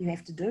know what you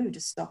have to do to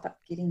stop it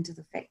getting to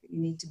the fact that you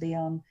need to be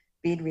on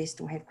bed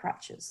rest or have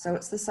crutches. So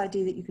it's this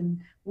idea that you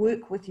can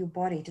work with your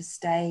body to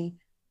stay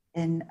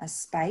in a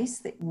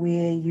space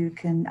where you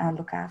can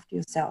look after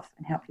yourself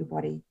and help your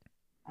body.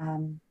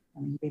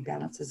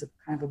 Rebalance is a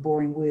kind of a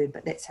boring word,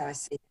 but that's how I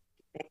see it,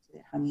 get back to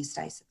that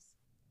homeostasis.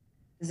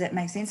 Does that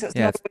make sense? So it's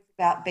not always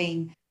about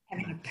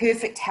having a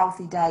perfect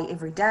healthy day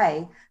every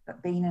day,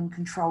 but being in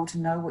control to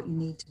know what you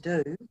need to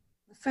do,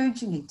 the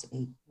food you need to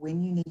eat,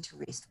 when you need to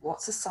rest,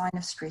 what's a sign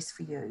of stress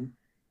for you,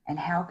 and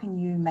how can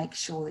you make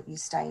sure that you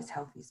stay as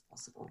healthy as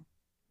possible,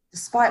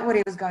 despite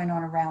whatever's going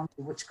on around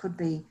you, which could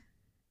be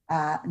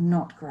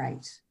not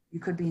great. You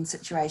could be in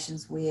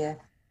situations where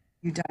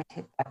you don't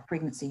have, like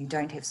pregnancy, you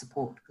don't have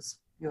support because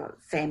your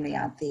family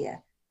aren't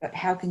there. But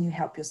how can you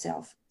help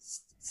yourself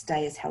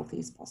stay as healthy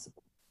as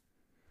possible?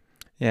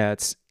 Yeah,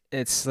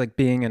 it's like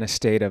being in a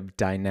state of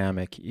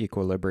dynamic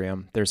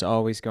equilibrium. There's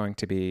always going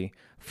to be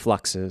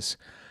fluxes,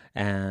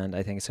 and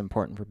I think it's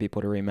important for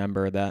people to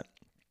remember that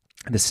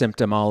the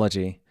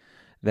symptomology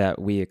that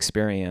we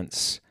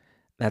experience,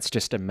 that's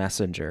just a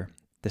messenger.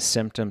 The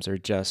symptoms are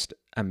just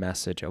a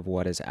message of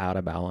what is out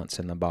of balance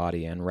in the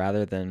body, and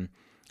rather than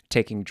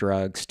taking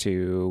drugs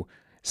to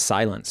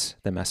silence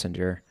the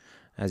messenger,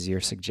 as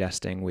you're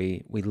suggesting,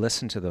 we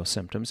listen to those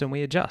symptoms and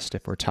we adjust.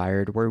 If we're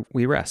tired,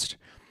 we rest.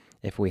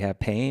 If we have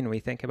pain, we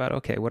think about,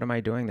 okay, what am I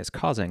doing that's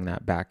causing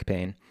that back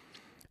pain?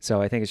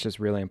 So I think it's just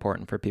really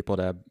important for people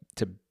to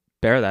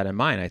bear that in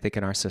mind. I think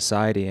in our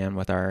society and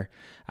with our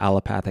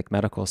allopathic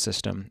medical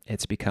system,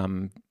 it's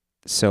become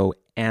so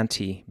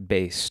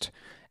anti-based,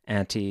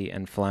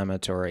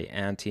 anti-inflammatory,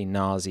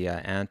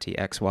 anti-nausea,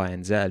 anti-X, Y,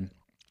 and Z,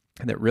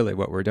 that really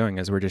what we're doing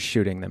is we're just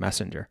shooting the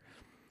messenger.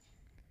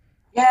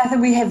 Yeah, I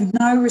think we have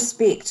no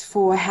respect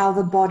for how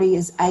the body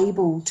is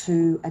able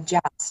to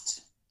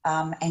adjust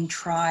and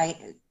try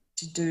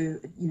to do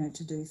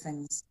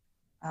things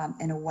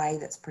in a way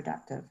that's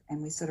productive.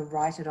 And we sort of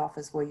write it off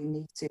as, well, you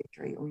need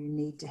surgery or you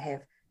need to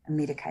have a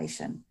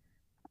medication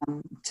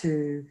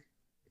to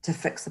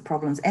fix the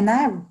problems. And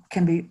they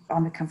can be, I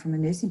come from a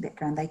nursing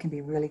background, they can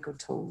be really good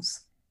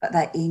tools, but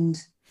they're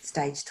end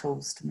stage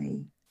tools to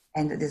me.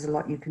 And there's a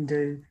lot you can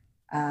do,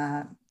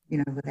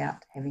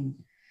 without having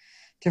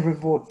to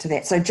revert to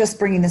that. So just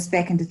bringing this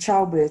back into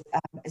childbirth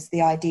is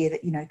the idea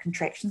that,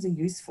 contractions are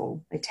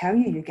useful. They tell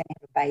you you're going to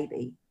have a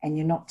baby and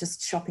you're not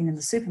just shopping in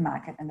the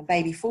supermarket and the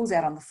baby falls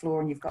out on the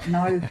floor and you've got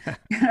no,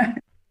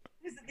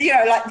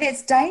 like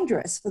that's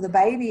dangerous for the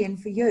baby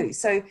and for you.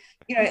 So,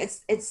 it's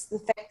the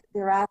fact that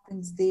there are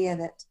things there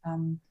that,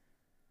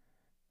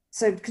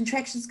 so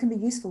contractions can be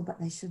useful, but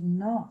they should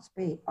not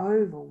be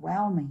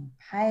overwhelming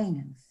pain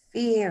and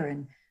fear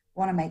and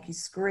want to make you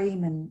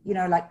scream. And,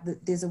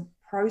 there's a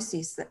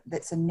process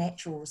that's a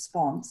natural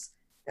response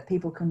that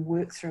people can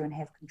work through and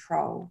have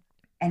control.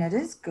 And it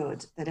is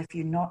good that if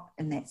you're not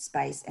in that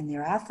space and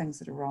there are things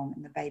that are wrong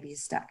and the baby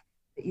is stuck,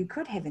 that you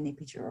could have an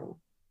epidural.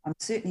 I'm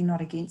certainly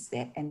not against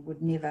that and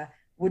would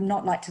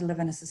not like to live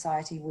in a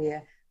society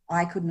where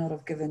I could not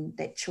have given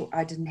that choice.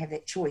 I didn't have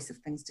that choice if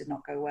things did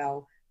not go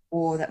well,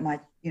 or that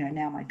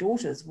now my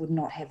daughters would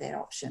not have that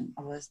option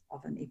of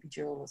an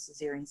epidural or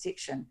cesarean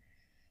section.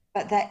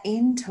 But they're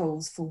end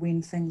tools for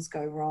when things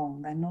go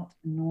wrong. They're not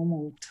a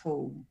normal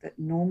tool that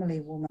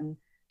normally women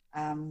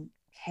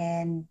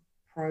can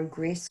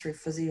progress through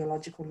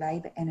physiological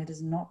labour, and it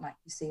is not like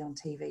you see on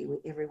TV where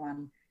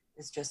everyone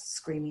is just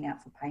screaming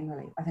out for pain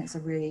relief. I think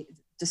it really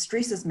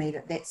distresses me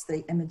that that's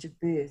the image of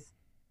birth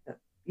that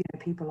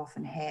people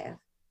often have.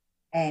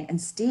 And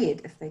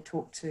instead, if they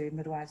talk to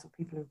midwives or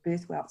people who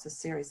birth well, it's a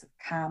series of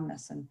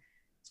calmness and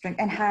strength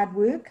and hard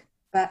work,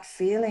 but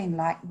feeling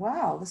like,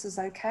 wow, this is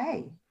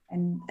okay.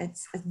 And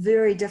it's a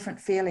very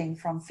different feeling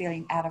from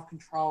feeling out of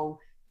control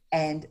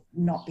and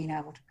not being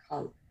able to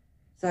cope.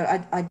 So I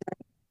don't,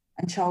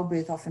 in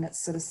childbirth, often it's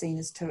sort of seen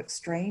as two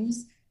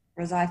extremes,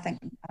 whereas I think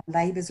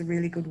labour is a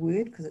really good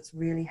word because it's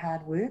really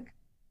hard work.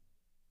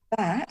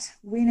 But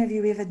when have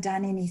you ever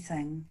done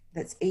anything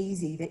that's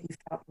easy that you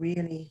felt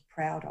really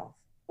proud of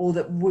or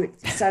that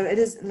worked? So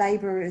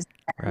labour is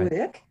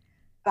work,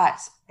 but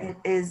it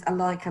is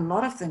like a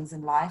lot of things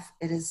in life.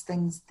 It is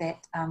things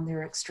that there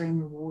are extreme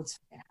rewards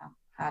for that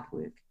hard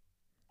work.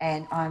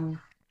 And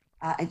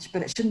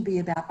but it shouldn't be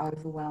about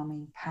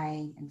overwhelming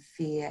pain and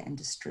fear and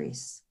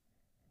distress.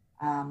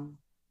 And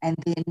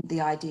then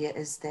the idea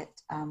is that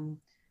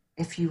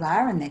if you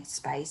are in that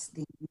space,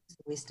 then use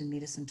the Western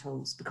medicine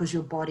tools because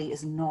your body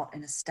is not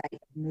in a state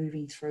of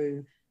moving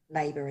through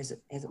labour as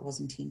it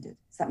was intended.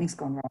 Something's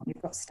gone wrong.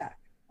 You've got stuck.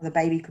 Or the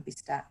baby could be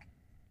stuck.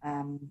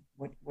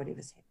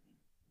 Whatever's happening.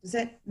 Does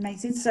that make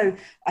sense? So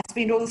I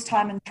spend all this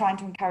time in trying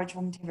to encourage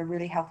women to have a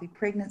really healthy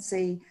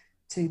pregnancy,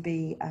 to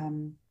be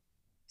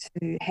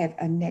to have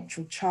a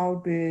natural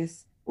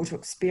childbirth or to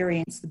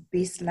experience the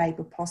best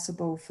labour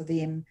possible for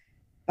them.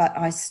 But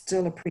I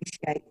still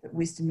appreciate that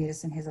Western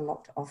medicine has a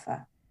lot to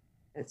offer.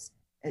 It's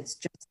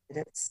just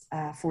that it's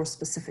for a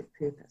specific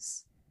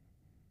purpose.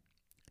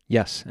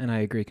 Yes, and I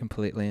agree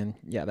completely. And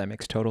yeah, that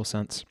makes total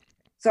sense.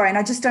 Sorry, and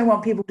I just don't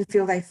want people to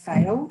feel they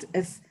failed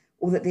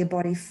or that their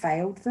body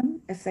failed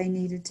them if they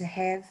needed to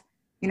have,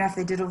 if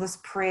they did all this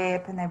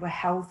prep and they were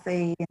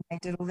healthy and they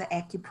did all the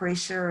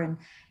acupressure and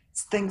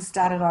things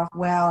started off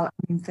well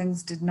and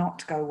things did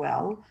not go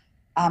well.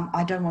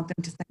 I don't want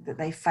them to think that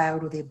they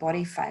failed or their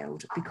body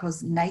failed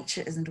because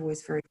nature isn't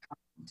always very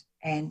kind.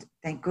 And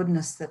thank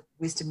goodness that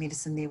Western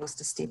medicine there was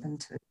to step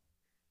into.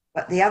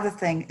 But the other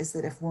thing is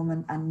that if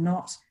women are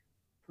not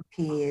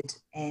prepared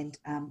and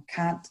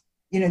can't,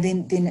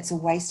 then it's a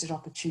wasted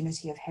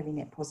opportunity of having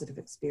that positive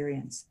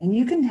experience. And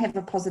you can have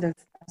a positive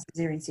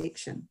cesarean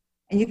section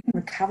and you can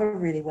recover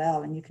really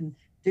well and you can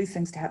do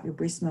things to help your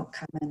breast milk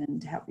come in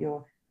and to help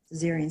your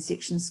cesarean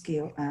section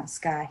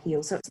scar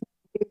heal. So it's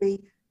not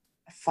really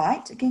a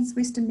fight against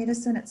Western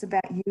medicine. It's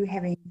about you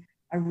having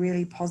a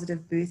really positive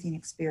birthing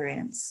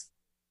experience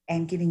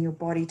and getting your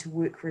body to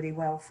work really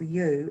well for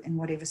you in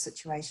whatever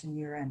situation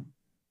you're in.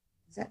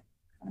 Is that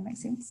Kind of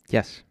makes sense?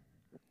 Yes,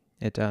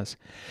 it does.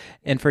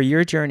 And for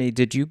your journey,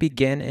 did you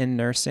begin in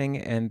nursing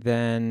and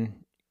then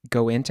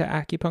go into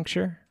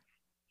acupuncture?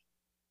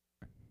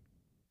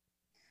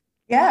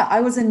 Yeah,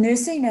 I was in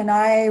nursing and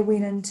I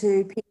went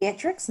into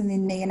pediatrics and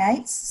then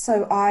neonates.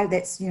 So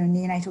that's,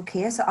 neonatal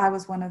care. So I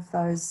was one of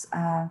those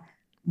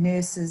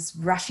nurses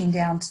rushing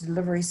down to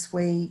delivery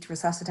suite,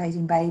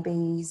 resuscitating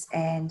babies,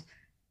 and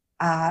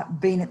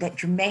being at that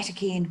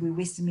dramatic end where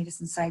Western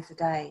medicine saved the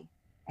day.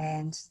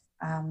 And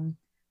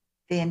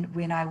then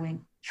when I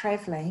went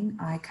traveling,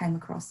 I came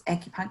across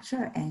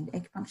acupuncture and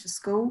acupuncture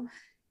school.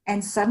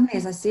 And suddenly,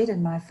 as I said,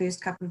 in my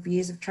first couple of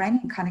years of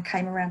training, kind of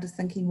came around to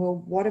thinking, well,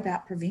 what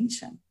about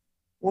prevention?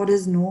 What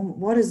is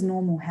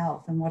normal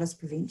health and what is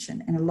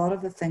prevention? And a lot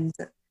of the things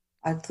that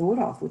I'd thought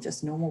of were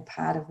just normal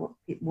part of what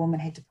women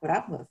had to put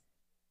up with.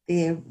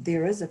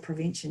 There is a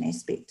prevention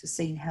aspect to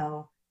seeing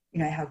how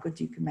good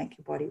you can make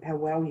your body, how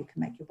well you can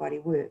make your body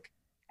work.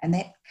 And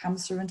that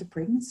comes through into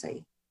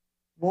pregnancy.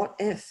 What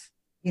if,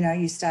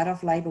 you start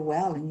off labor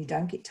well and you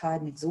don't get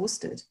tired and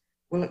exhausted?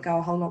 Will it go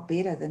a whole lot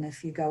better than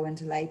if you go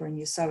into labor and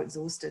you're so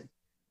exhausted,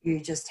 you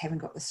just haven't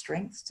got the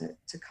strength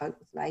to cope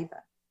with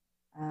labor?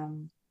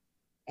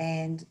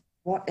 And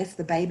what if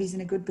the baby's in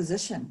a good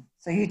position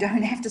so you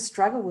don't have to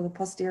struggle with a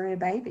posterior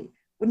baby?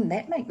 Wouldn't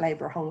that make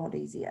labor a whole lot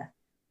easier?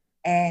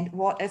 And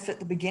what if at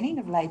the beginning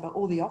of labor,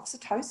 all the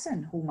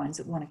oxytocin hormones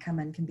that want to come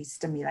in can be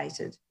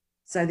stimulated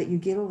so that you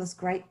get all this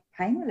great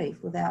pain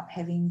relief without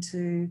having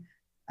to,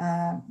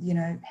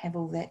 have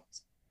all that,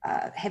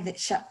 have that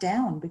shut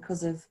down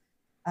because of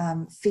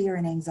fear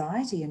and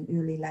anxiety in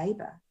early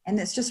labor. And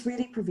it's just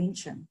really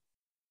prevention.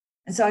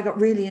 And so I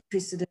got really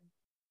interested in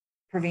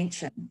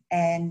prevention,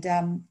 and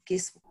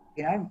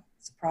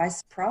surprise,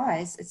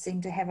 surprise, it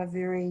seemed to have a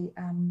very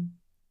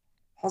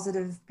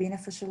positive,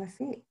 beneficial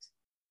effect.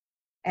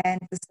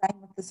 And the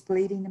same with this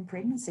bleeding in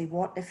pregnancy.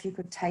 What if you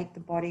could take the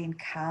body and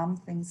calm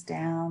things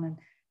down and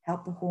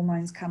help the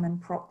hormones come in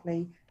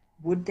properly?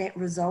 Would that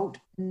result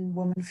in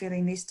women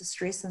feeling less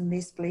distress and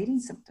less bleeding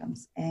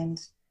symptoms and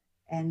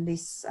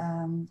less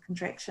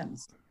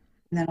contractions?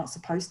 And they're not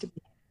supposed to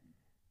be.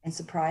 And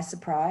surprise,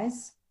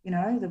 surprise,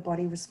 the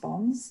body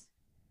responds.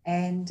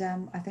 And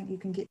I think you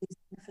can get these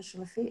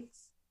beneficial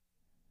effects.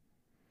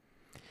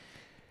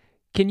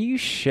 Can you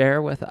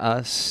share with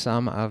us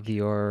some of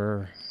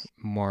your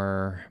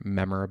more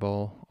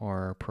memorable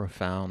or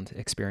profound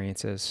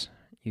experiences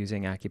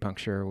using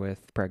acupuncture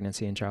with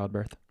pregnancy and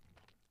childbirth?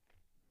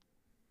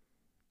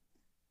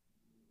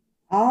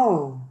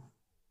 Oh,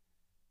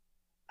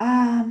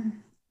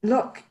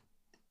 look,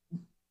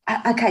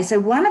 okay, so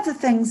one of the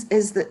things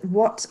is that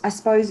what I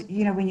suppose,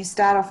 when you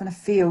start off in a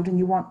field and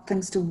you want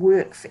things to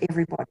work for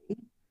everybody,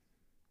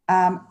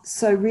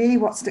 so really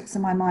what sticks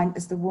in my mind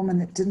is the woman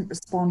that didn't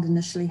respond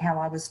initially how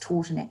I was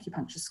taught in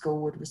acupuncture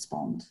school would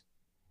respond.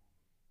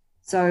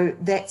 So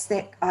that's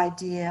that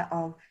idea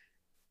of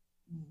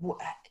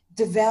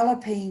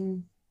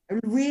developing,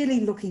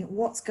 really looking at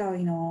what's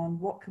going on,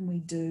 what can we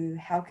do,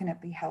 how can it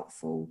be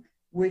helpful,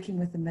 working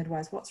with the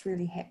midwives, what's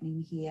really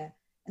happening here.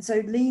 And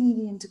so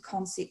leaning into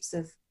concepts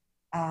of,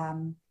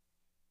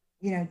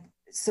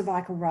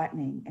 cervical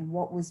rightening and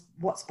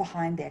what's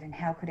behind that and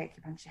how could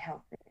acupuncture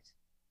help that.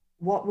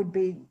 What would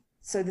be,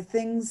 so the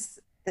things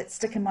that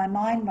stick in my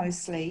mind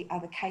mostly are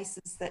the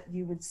cases that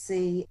you would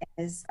see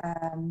as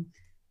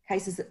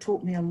cases that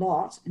taught me a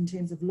lot in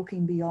terms of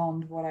looking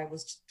beyond what I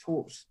was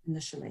taught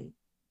initially.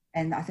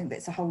 And I think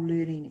that's a whole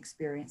learning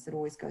experience that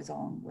always goes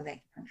on with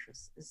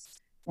acupuncturists,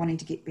 is wanting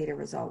to get better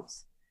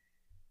results.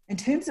 In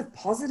terms of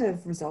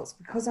positive results,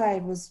 because I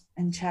was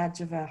in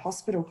charge of a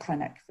hospital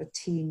clinic for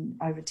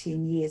over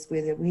 10 years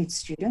where we had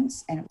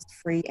students and it was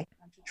free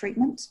acupuncture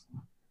treatment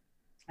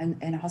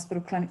in a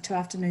hospital clinic 2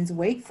 afternoons a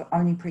week for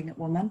only pregnant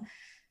women.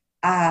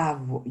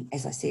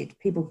 As I said,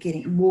 people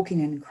walking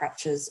in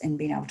crutches and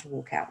being able to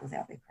walk out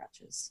without their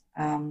crutches.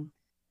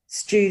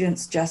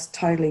 Students just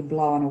totally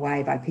blown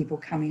away by people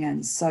coming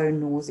in so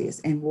nauseous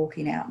and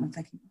walking out and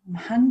thinking, I'm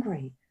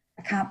hungry.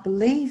 I can't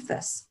believe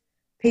this.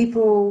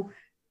 People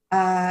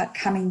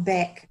coming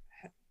back.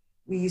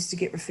 We used to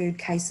get referred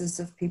cases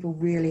of people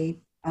really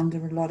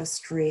under a lot of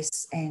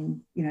stress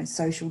and,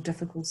 social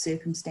difficult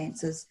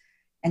circumstances,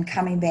 and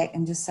coming back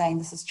and just saying,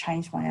 this has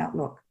changed my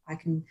outlook. I've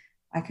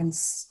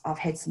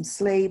had some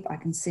sleep. I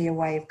can see a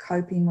way of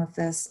coping with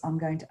this. I'm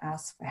going to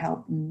ask for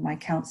help and my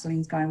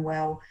counseling's going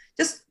well.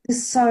 Just,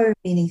 there's so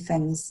many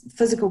things,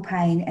 physical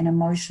pain and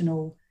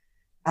emotional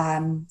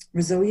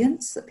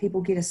resilience, that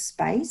people get a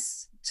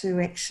space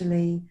to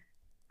actually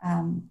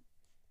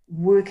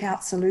work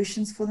out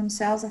solutions for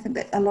themselves. I think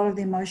that a lot of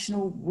the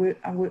emotional work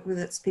I work with,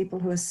 it's people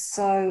who are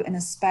so in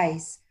a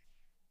space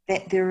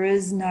that there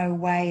is no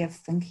way of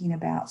thinking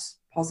about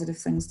positive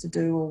things to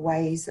do or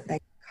ways that they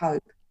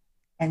cope.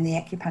 And the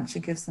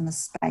acupuncture gives them a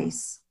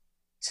space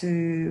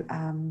to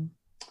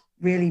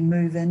really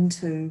move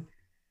into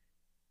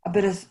a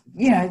bit of,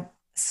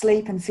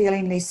 sleep and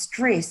feeling less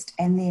stressed,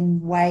 and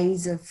then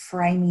ways of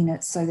framing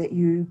it so that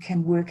you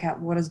can work out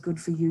what is good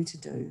for you to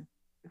do.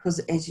 Because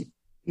as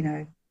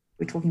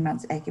we're talking about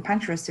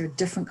acupuncturists, there are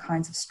different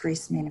kinds of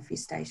stress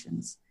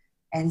manifestations.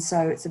 And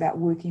so it's about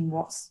working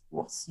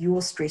what's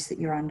your stress that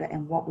you're under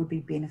and what would be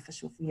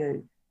beneficial for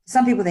you. For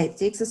some people,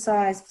 that's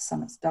exercise. For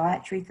some, it's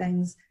dietary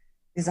things.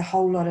 There's a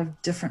whole lot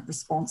of different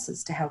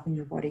responses to helping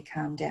your body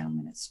calm down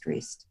when it's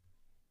stressed.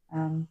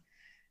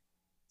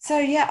 So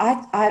yeah,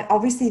 I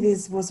obviously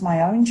this was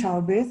my own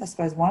childbirth. I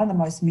suppose one of the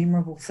most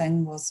memorable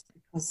thing was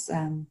because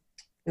some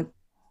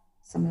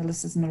of the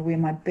listeners are not aware,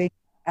 my big,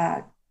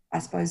 I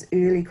suppose,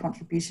 early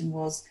contribution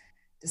was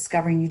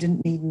discovering you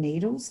didn't need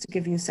needles to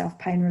give yourself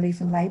pain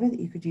relief in labour, that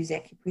you could use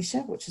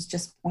acupressure, which is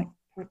just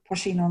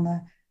pushing on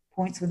the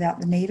points without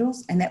the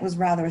needles. And that was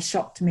rather a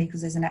shock to me,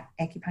 because as an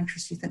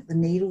acupuncturist, you think the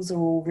needles are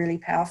all really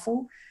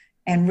powerful,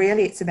 and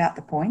really it's about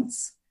the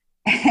points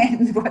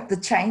and what the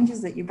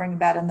changes that you bring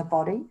about in the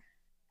body.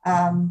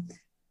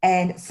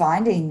 And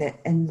finding that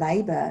in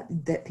labour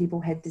that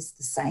people had the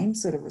same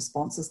sort of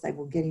responses they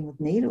were getting with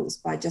needles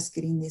by just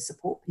getting their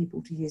support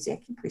people to use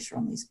acupressure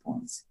on these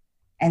points.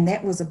 And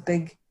that was a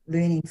big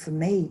learning for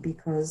me,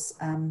 because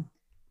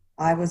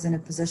I was in a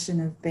position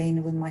of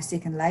being with my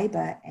second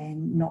labour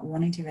and not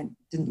wanting to, and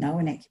didn't know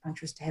an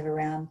acupuncturist to have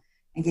around,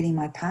 and getting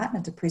my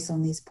partner to press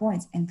on these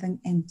points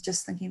and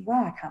just thinking,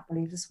 wow, I can't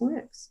believe this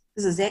works.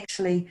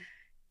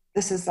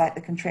 This is like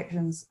the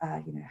contractions,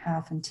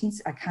 half intense.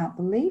 I can't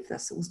believe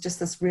this. It was just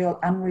this real,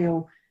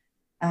 unreal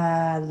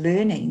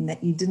learning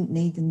that you didn't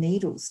need the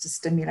needles to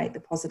stimulate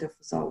the positive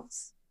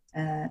results,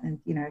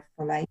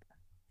 for labour.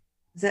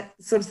 That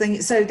sort of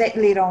thing. So that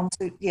led on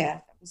to,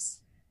 it was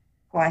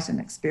quite an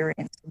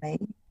experience for me.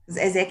 Because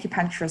as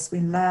acupuncturists, we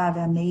love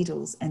our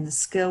needles and the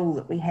skill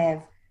that we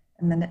have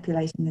in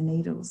manipulating the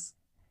needles.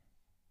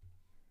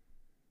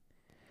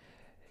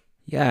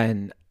 Yeah,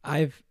 and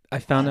I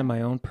found in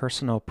my own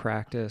personal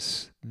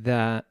practice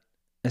that,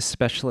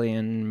 especially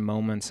in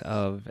moments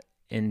of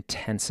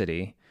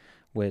intensity,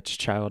 which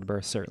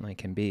childbirth certainly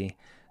can be,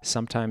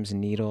 sometimes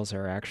needles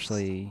are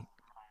actually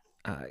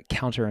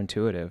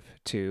counterintuitive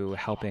to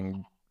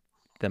helping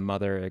the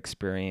mother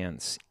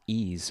experience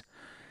ease.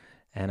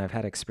 And I've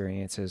had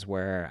experiences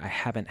where I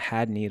haven't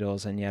had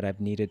needles, and yet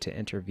I've needed to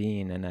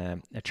intervene in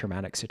a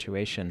traumatic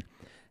situation.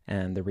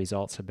 And the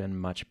results have been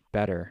much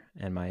better,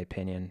 in my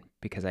opinion,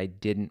 because I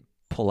didn't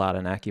pull out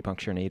an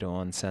acupuncture needle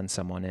and send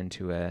someone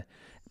into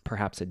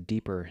perhaps a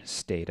deeper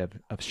state of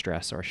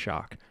stress or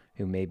shock,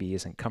 who maybe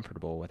isn't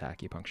comfortable with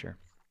acupuncture.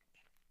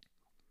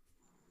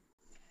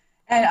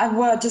 And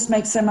it just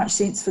makes so much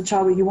sense for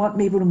childbirth. You want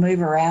people to move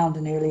around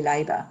in early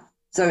labour.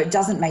 So it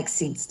doesn't make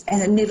sense.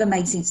 And it never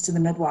made sense to the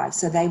midwives.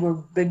 So they were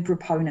big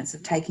proponents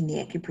of taking the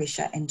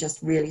acupressure and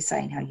just really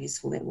saying how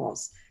useful that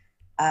was.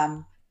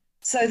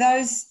 So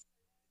those,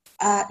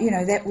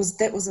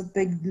 that was a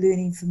big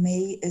learning for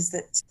me, is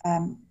that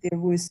there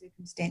were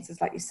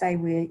circumstances, like you say,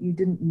 where you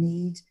didn't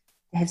need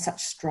to have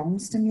such strong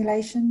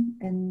stimulation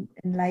in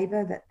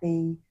labour, that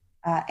the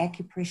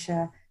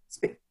acupressure,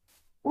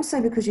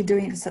 also because you're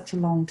doing it for such a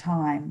long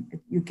time,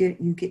 you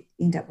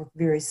end up with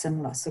very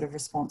similar sort of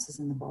responses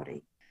in the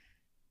body.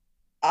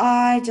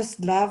 I just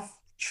love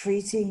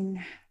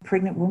treating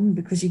pregnant women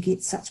because you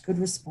get such good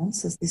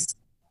responses. There's so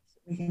much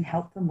that we can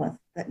help them with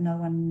that no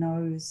one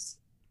knows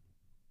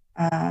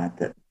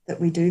that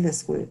we do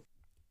this work.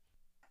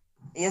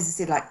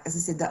 As I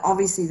said,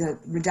 obviously the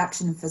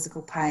reduction in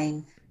physical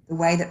pain, the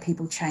way that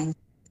people change,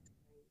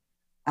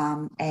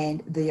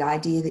 and the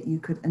idea that you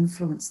could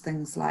influence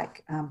things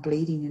like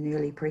bleeding in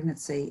early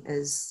pregnancy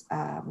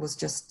was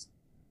just,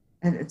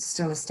 and it's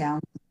still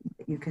astounding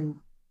that you can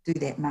do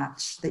that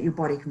much, that your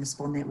body can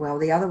respond that well.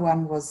 The other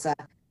one was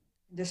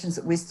conditions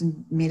that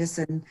Western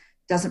medicine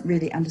doesn't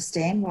really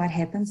understand why it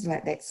happens,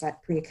 that's like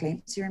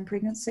preeclampsia in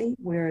pregnancy,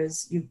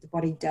 whereas the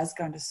body does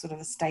go into sort of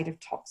a state of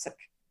toxic.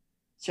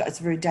 So it's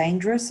very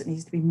dangerous. It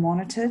needs to be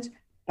monitored.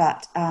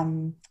 But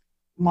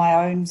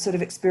my own sort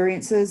of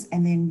experiences,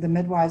 and then the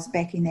midwives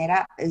backing that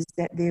up, is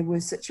that there were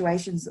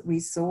situations that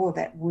we saw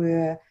that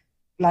were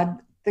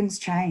things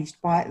changed,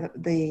 by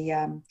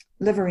the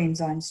liver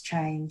enzymes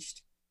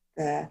changed,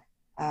 the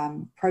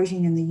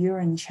protein in the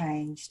urine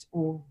changed,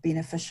 all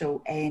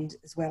beneficial, and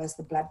as well as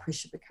the blood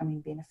pressure becoming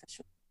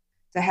beneficial.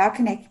 So how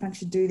can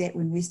acupuncture do that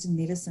when Western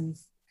medicine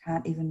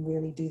can't even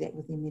really do that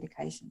with their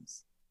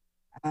medications?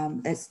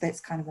 That's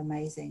kind of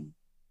amazing.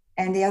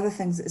 And the other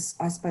things is,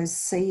 I suppose,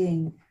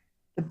 seeing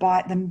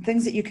the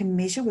things that you can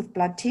measure with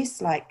blood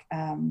tests, like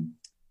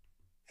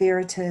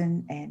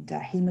ferritin and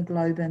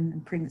hemoglobin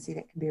in pregnancy.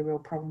 That can be a real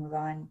problem with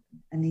iron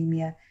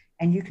anemia.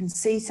 And you can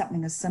see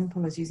something as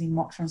simple as using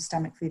Moxa and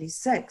Stomach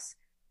 36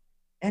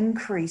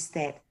 increase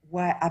that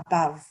way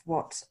above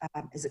what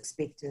is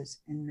expected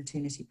in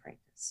maternity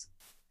practice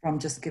from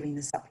just giving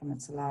the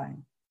supplements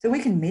alone. So we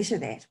can measure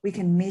that. We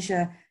can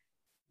measure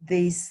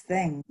these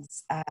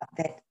things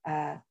that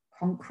are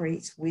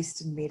concrete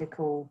Western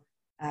medical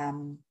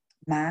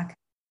markers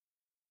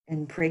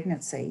in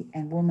pregnancy,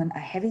 and women are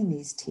having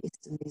these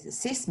tests and these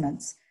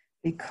assessments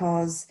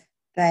because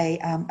they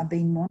are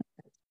being monitored.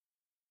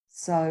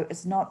 So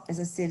it's not, as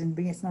I said,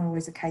 it's not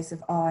always a case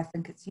of, I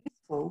think it's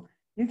useful.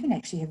 you can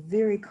actually have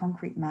very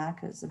concrete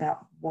markers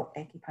about what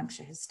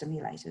acupuncture has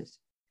stimulated.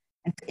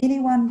 And for any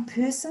one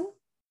person,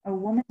 a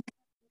woman,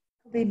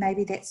 could be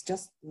maybe that's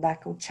just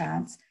luck or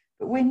chance.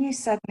 But when you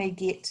suddenly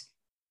get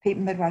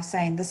people, midwives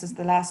saying, this is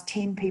the last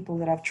 10 people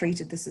that I've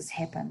treated, this has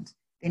happened,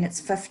 then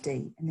it's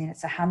 50, and then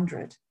it's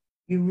 100.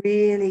 You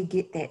really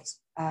get that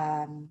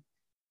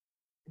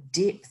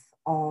depth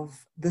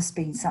of this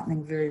being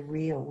something very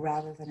real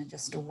rather than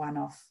just a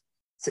one-off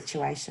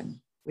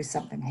situation where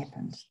something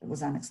happened that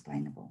was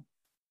unexplainable.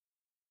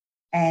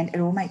 And it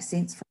all makes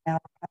sense from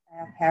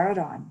our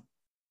paradigm.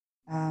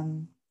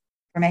 From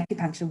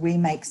acupuncture, we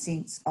make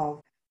sense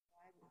of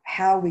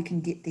how we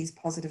can get these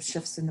positive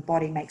shifts in the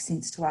body make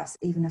sense to us,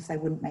 even if they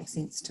wouldn't make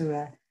sense to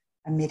a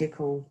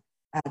medical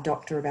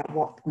doctor about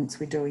what points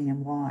we're doing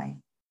and why.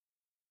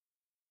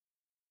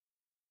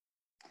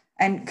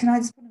 And can I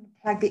just put in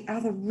a plug? The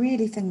other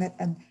really thing that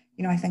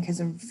I think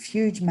has a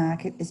huge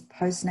market is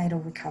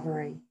postnatal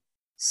recovery.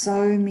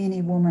 So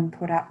many women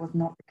put up with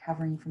not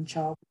recovering from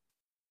childbirth.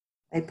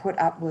 They put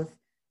up with,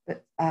 they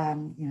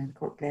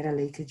call it bladder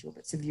leakage or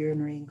bits of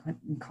urinary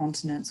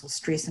incontinence or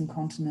stress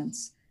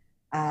incontinence,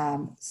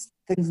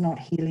 things not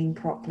healing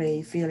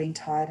properly, feeling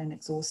tired and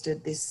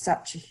exhausted. There's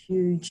such a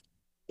huge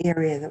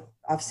area that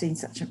I've seen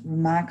such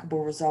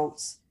remarkable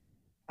results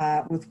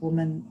with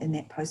women in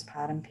that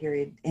postpartum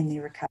period and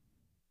their recovery.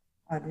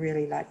 I'd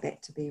really like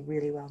that to be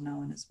really well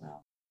known as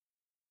well.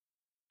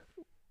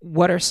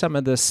 What are some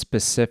of the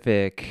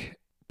specific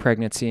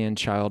pregnancy and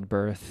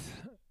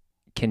childbirth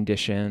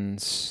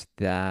conditions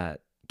that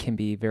can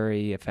be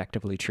very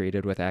effectively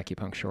treated with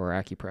acupuncture or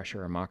acupressure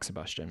or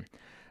moxibustion?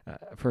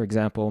 For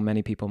example,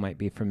 many people might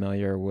be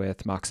familiar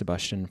with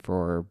moxibustion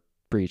for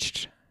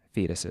breached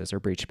fetuses or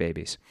breached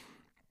babies.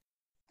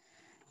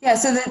 Yeah,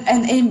 so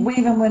and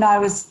even when I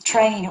was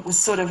training, it was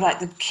sort of like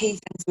the key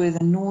things were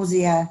the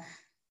nausea,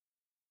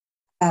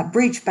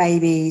 breech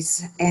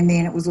babies, and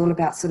then it was all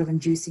about sort of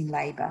inducing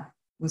labour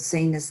was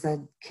seen as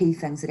the key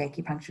things that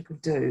acupuncture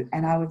could do.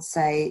 And I would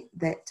say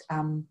that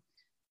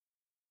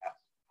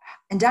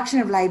induction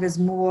of labour is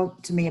more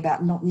to me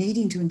about not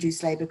needing to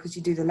induce labour because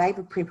you do the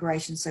labour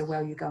preparation so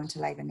well you go into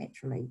labour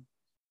naturally.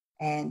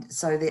 And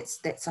so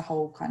that's a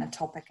whole kind of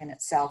topic in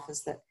itself,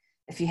 is that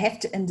if you have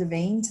to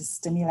intervene to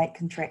stimulate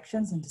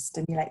contractions and to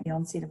stimulate the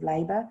onset of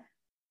labour,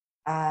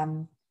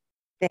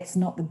 that's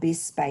not the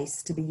best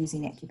space to be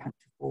using acupuncture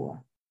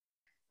for.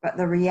 But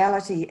the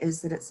reality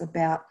is that it's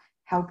about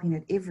helping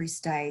at every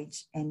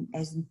stage, and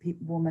as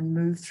women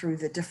move through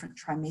the different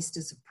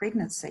trimesters of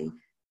pregnancy,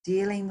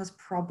 dealing with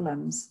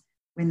problems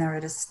when they're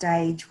at a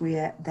stage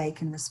where they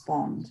can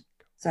respond.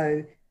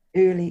 So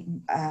early,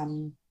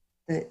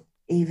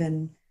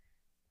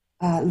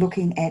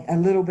 looking at a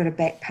little bit of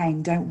back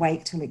pain, don't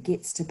wait till it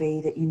gets to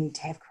be that you need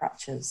to have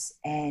crutches.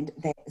 And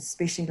that,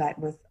 especially like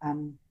with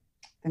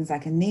things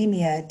like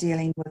anemia,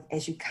 dealing with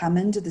as you come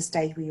into the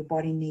stage where your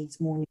body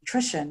needs more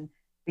nutrition,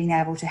 being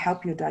able to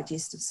help your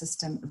digestive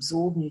system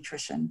absorb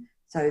nutrition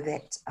so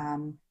that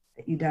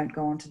that you don't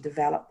go on to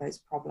develop those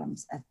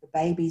problems. If the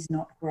baby's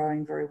not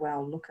growing very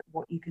well, look at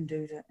what you can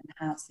do to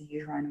enhance the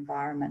uterine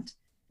environment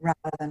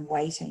rather than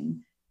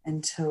waiting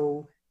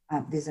until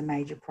there's a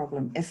major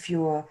problem. If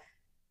your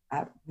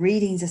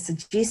readings are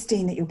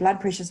suggesting that your blood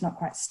pressure is not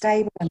quite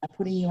stable and they're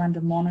putting you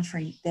under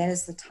monitoring, that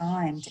is the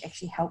time to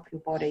actually help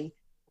your body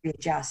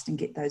readjust and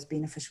get those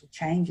beneficial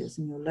changes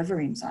in your liver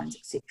enzymes,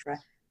 etc.,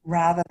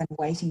 rather than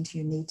waiting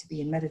till you need to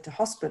be admitted to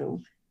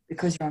hospital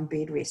because you're on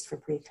bed rest for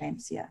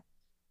preeclampsia.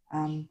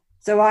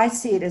 So I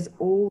see it as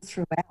all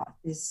throughout.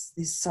 There's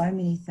so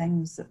many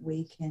things that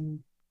we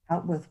can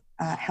help with.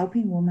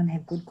 Helping women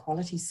have good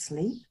quality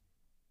sleep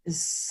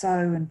is so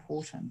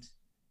important.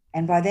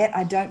 And by that,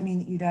 I don't mean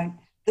that you don't.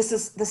 This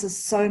is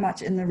so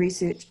much in the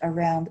research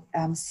around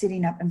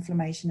setting up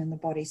inflammation in the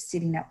body,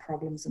 setting up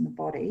problems in the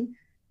body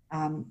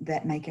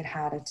that make it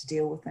harder to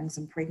deal with things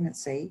in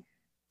pregnancy.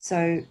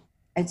 So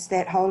it's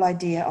that whole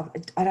idea of,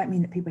 I don't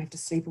mean that people have to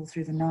sleep all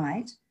through the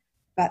night,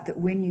 but that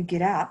when you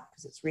get up,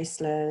 because it's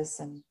restless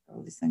and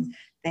all these things,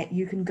 that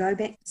you can go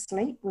back to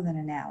sleep within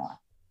an hour,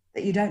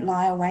 that you don't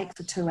lie awake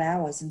for 2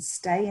 hours and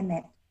stay in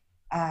that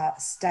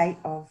state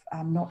of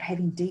not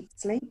having deep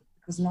sleep,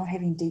 because not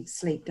having deep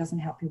sleep doesn't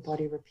help your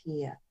body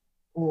repair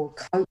or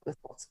cope with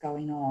what's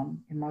going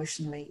on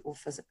emotionally or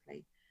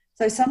physically.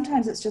 So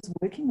sometimes it's just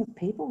working with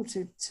people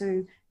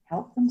to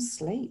help them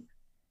sleep,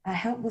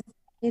 help with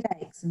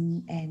headaches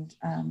and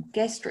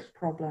gastric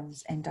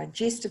problems and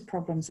digestive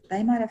problems that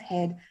they might have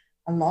had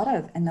a lot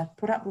of and they've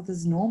put up with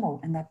as normal,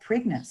 and they're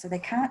pregnant, so they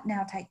can't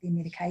now take their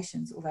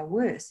medications or they're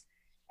worse.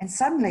 And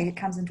suddenly it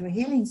comes into a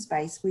healing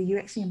space where you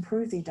actually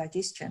improve their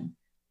digestion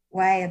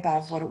way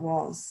above what it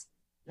was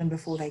than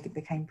before they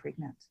became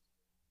pregnant.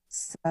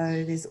 So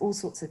there's all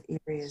sorts of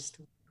areas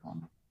to work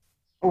on,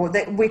 or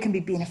that we can be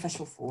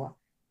beneficial for,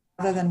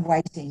 rather than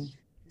waiting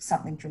till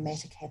something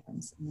dramatic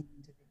happens and then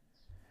intervene.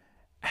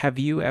 Have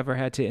you ever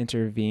had to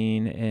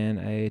intervene in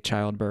a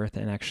childbirth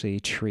and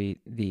actually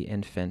treat the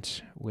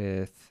infant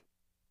with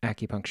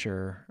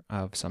acupuncture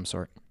of some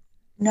sort?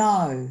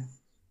 No.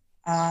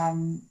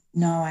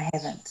 No, I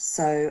haven't.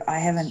 So I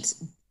haven't.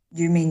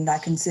 You mean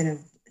like instead of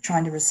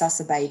trying to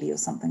resuscitate a baby or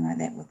something like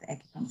that with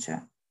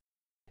acupuncture?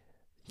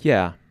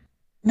 Yeah.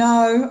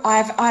 No, I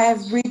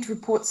have read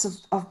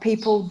reports of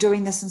people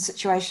doing this in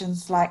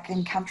situations like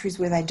in countries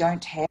where they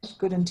don't have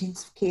good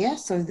intensive care,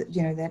 so that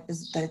that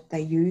is that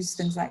they use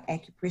things like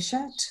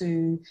acupressure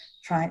to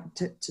try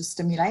to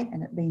stimulate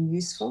and it being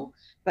useful.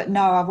 But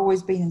no, I've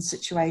always been in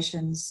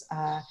situations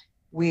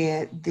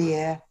where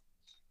that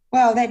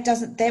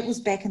was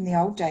back in the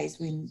old days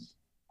when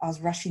I was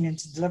rushing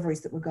into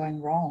deliveries that were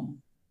going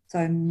wrong.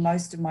 So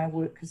most of my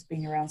work has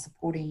been around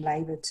supporting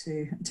labour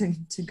to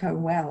go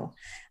well.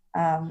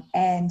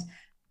 And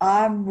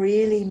I'm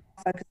really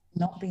focused on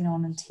not being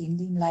on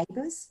intending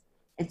labours.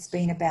 It's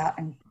been about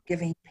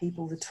giving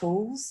people the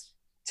tools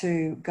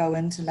to go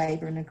into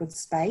labour in a good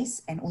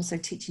space, and also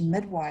teaching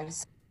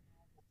midwives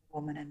the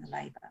woman in the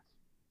labour.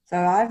 So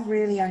I've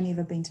really only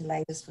ever been to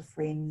labours for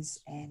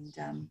friends, and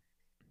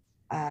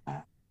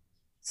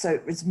so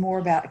it's more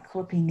about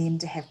equipping them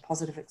to have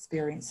positive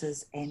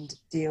experiences and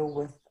deal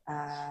with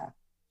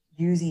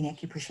using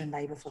acupressure and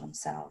labour for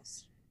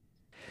themselves.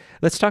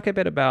 Let's talk a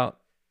bit about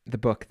the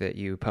book that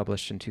you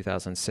published in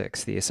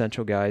 2006, The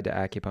Essential Guide to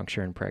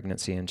Acupuncture in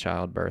Pregnancy and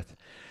Childbirth.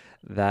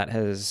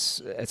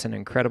 It's an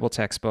incredible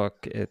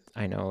textbook.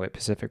 I know at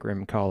Pacific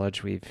Rim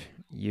College, we've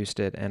used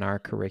it in our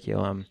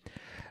curriculum.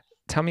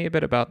 Tell me a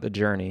bit about the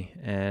journey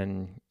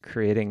and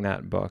creating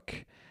that book,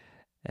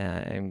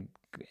 and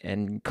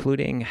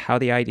including how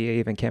the idea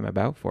even came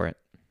about for it.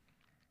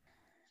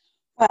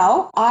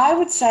 Well, I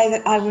would say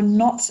that I would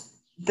not,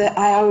 that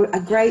I owe a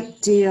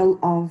great deal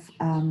of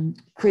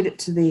credit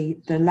to the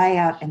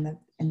layout and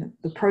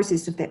the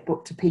process of that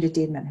book to Peter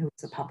Deadman, who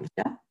was the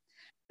publisher,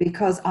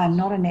 because I'm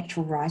not a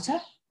natural writer,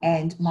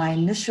 and my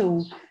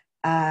initial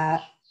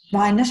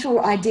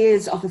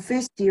ideas of the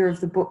first year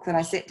of the book that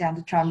I sat down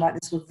to try and write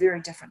this were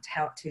very different to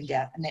how it turned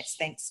out, and that's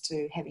thanks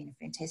to having a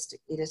fantastic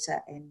editor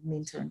and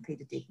mentor in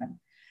Peter Deadman.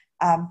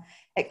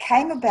 It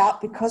came about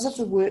because of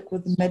the work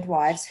with the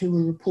midwives who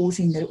were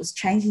reporting that it was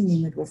changing their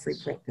midwifery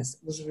practice.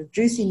 It was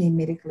reducing their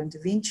medical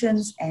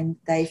interventions, and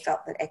they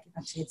felt that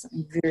acupuncture had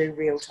something very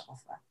real to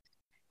offer.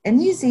 In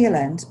New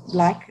Zealand,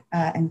 like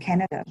in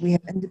Canada, we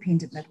have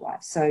independent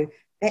midwives. So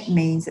that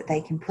means that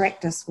they can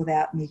practice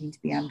without needing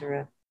to be under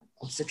an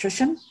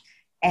obstetrician.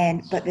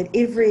 But that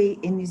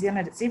in New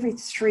Zealand, it's every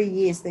 3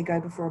 years they go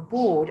before a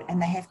board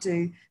and they have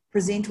to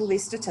present all their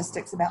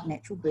statistics about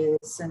natural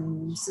births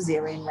and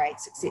cesarean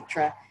rates,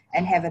 etc.,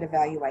 and have it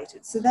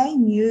evaluated. So they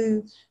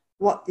knew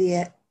what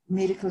their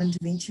medical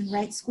intervention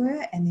rates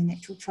were and their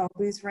natural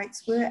childbirth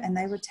rates were, and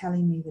they were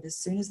telling me that as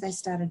soon as they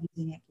started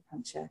using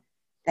acupuncture,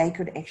 they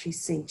could actually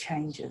see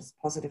changes,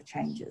 positive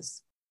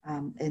changes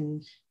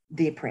in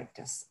their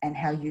practice and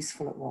how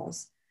useful it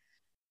was.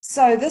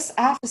 So this,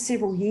 after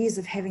several years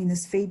of having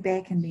this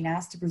feedback and being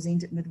asked to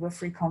present at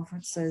midwifery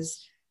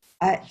conferences,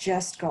 it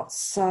just got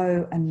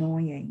so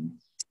annoying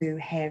to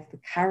have the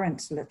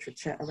current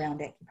literature around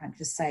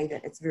acupuncture say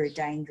that it's very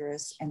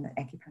dangerous and that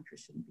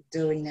acupuncture shouldn't be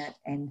doing it,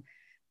 and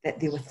that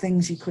there were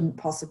things you couldn't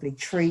possibly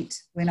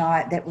treat, when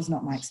that was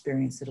not my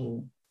experience at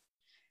all.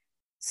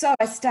 So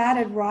I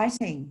started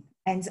writing,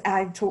 and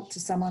I talked to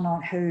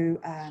someone who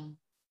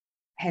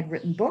had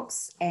written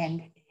books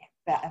and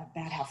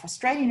about how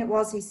frustrating it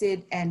was, he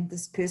said, and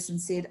this person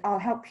said, I'll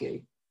help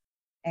you.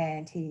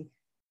 And he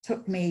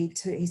took me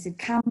to, he said,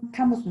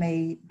 come with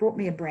me, brought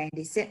me a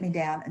brandy, sat me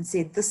down and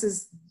said, this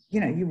is,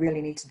 you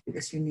really need to do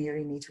this. You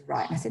really need to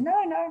write. And I said, no,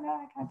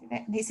 I can't do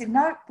that. And he said,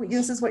 no,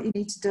 this is what you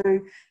need to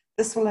do.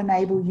 This will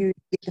enable you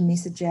to get the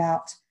message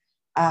out.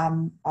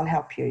 I'll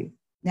help you.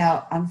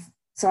 Now,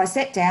 so I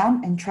sat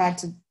down and tried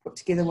to put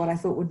together what I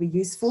thought would be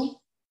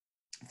useful,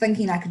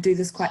 thinking I could do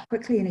this quite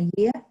quickly in a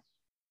year.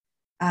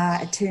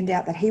 It turned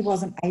out that he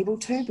wasn't able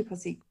to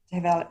because he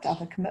developed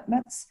other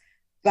commitments.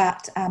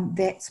 But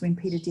that's when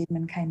Peter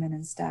Deadman came in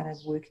and started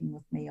working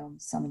with me on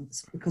some of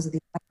this because of the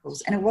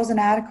articles. And it was an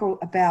article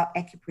about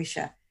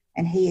acupressure,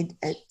 and he had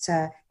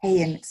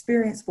an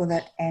experience with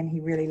it, and he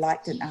really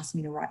liked it and asked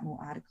me to write more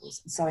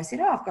articles. And so I said,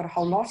 I've got a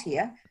whole lot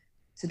here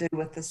to do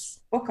with this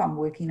book I'm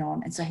working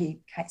on. And so he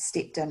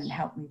stepped in and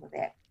helped me with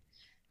that.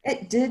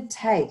 It did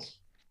take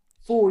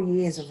 4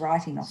 years of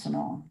writing off and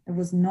on. It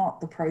was not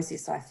the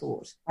process I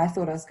thought. I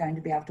thought I was going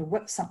to be able to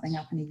whip something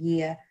up in a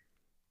year.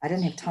 I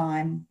didn't have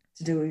time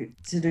to do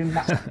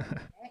much.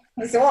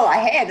 So all I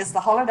had is the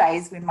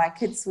holidays when my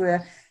kids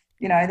were,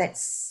 I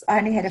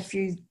only had a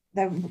few,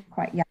 they were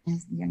quite young.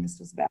 The youngest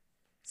was about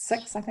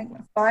 6, I think,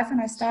 5 when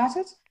I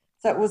started.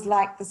 So it was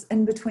like this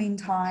in-between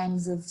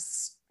times of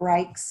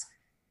breaks.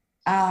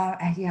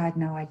 I had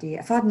no idea.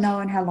 If I'd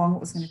known how long it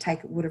was going to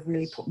take, it would have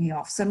really put me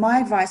off. So my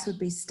advice would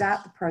be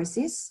start the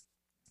process.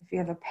 If you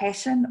have a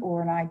passion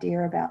or an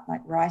idea about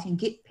like writing,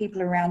 get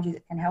people around you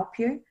that can help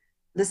you.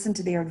 Listen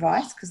to their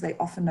advice because they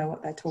often know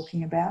what they're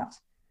talking about.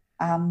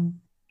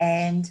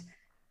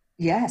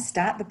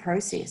 Start the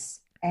process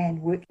and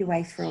work your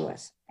way through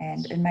it.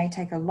 And it may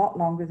take a lot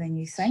longer than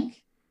you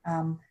think,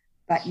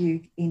 but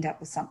you end up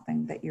with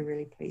something that you're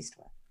really pleased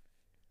with.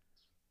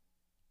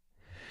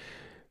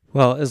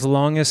 Well, as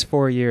long as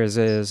 4 years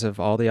is, of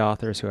all the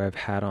authors who I've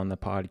had on the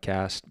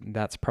podcast,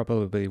 that's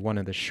probably one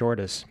of the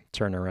shortest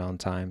turnaround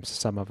times.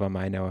 Some of them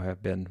I know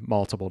have been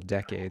multiple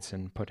decades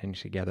in putting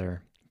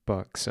together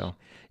books. So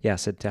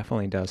yes, it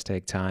definitely does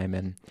take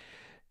time.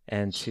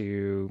 And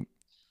to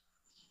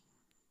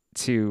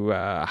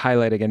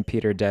highlight again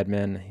Peter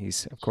Deadman,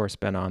 he's of course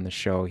been on the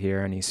show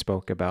here, and he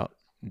spoke about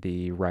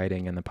the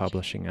writing and the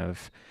publishing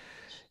of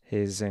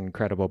his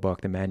incredible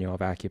book, The Manual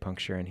of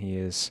Acupuncture, and he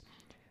is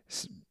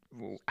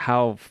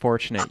how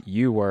fortunate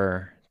you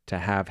were to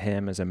have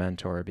him as a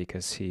mentor,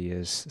 because he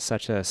is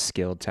such a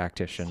skilled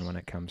tactician when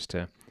it comes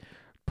to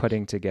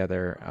putting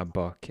together a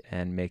book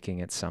and making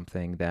it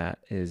something that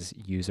is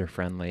user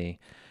friendly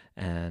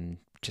and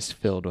just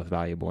filled with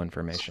valuable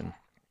information.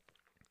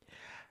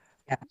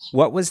 Yeah.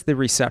 What was the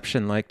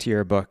reception like to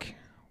your book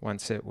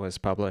once it was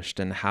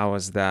published, and how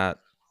has that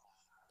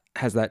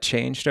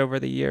changed over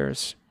the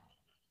years?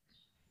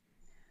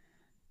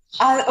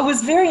 It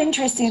was very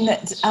interesting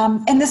that,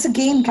 and this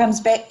again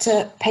comes back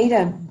to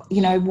Peter,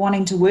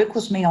 wanting to work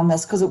with me on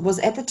this, because it was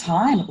at the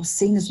time, it was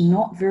seen as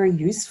not very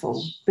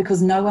useful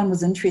because no one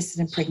was interested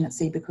in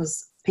pregnancy,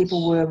 because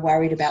people were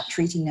worried about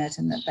treating it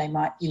and that they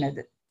might,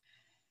 that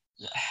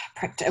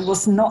it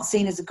was not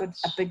seen as a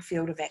big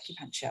field of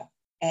acupuncture.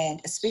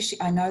 And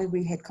especially, I know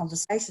we had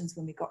conversations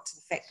when we got to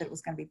the fact that it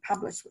was going to be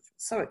published, which was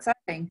so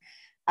exciting.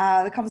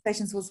 The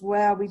conversations was,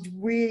 well, we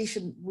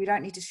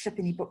don't need to ship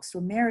any books to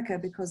America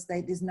because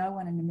there's no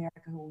one in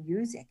America who will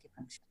use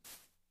acupuncture.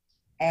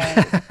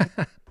 And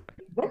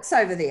books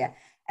over there.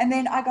 And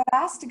then I got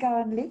asked to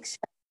go and lecture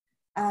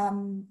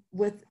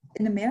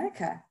in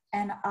America.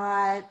 And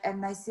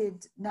they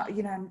said, no,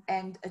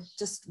 and it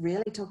just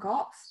really took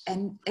off.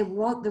 And there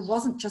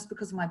wasn't just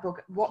because of my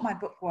book. What my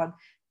book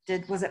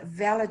did was it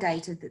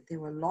validated that there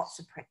were lots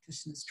of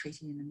practitioners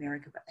treating in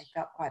America, but they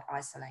felt quite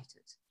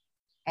isolated.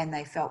 And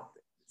they felt,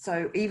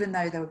 so even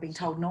though they were being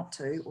told not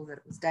to, or that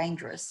it was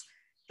dangerous,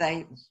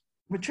 they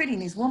were treating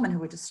these women who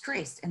were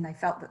distressed, and they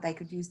felt that they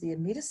could use their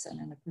medicine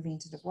in a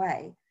preventative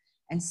way.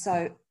 And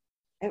so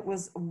it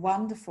was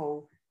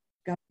wonderful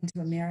going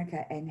to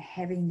America and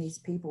having these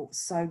people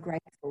so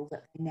grateful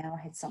that they now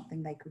had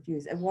something they could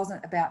use. It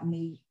wasn't about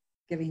me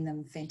giving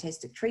them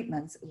fantastic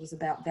treatments. It was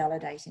about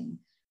validating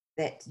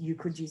that you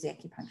could use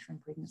acupuncture in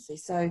pregnancy.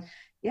 So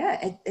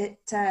yeah,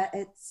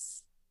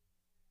 it's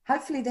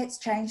hopefully that's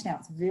changed now.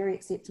 It's very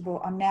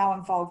acceptable. I'm now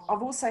involved.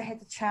 I've also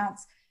had the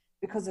chance,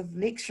 because of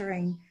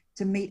lecturing,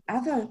 to meet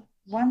other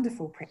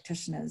wonderful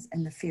practitioners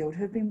in the field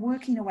who've been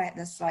working away at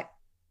this like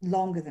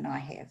longer than I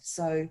have.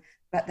 So,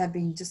 but they've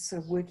been just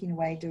sort of working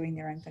away, doing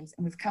their own things.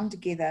 And we've come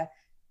together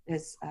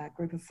as a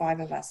group of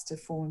 5 of us to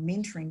form a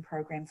mentoring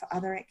program for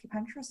other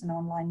acupuncturists, an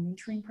online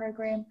mentoring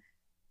program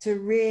to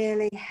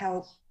really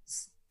help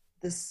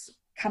this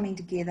coming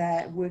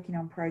together, working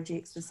on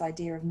projects, this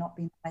idea of not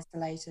being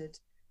isolated,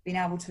 being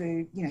able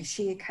to,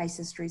 share case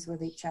histories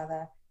with each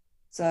other.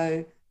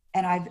 So,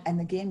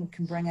 and again, we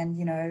can bring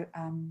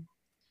in,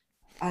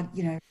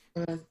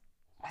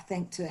 I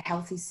think to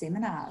healthy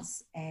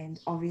seminars, and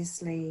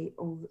obviously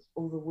all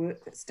the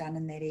work that's done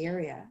in that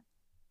area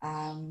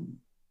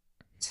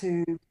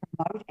to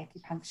promote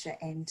acupuncture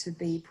and to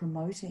be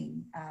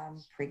promoting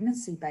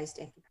pregnancy-based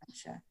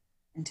acupuncture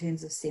in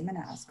terms of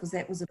seminars, because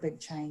that was a big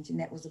change and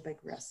that was a big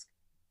risk.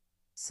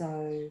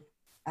 So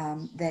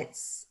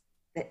that's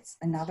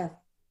another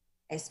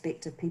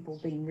aspect of people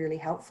being really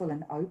helpful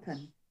and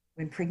open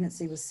when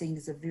pregnancy was seen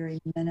as a very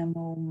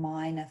minimal,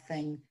 minor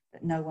thing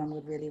that no one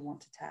would really want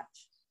to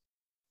touch.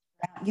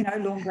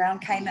 Lorne Brown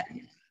came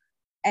in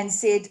and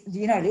said,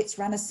 let's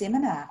run a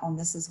seminar on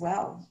this as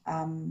well,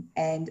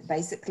 and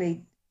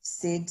basically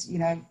said,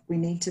 we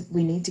need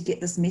to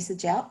get this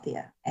message out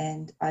there.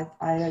 And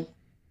I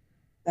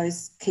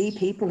those key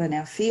people in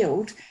our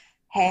field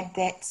had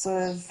that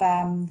sort of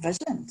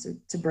vision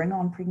to bring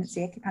on pregnancy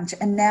acupuncture.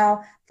 And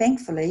now,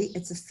 thankfully,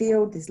 it's a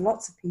field, there's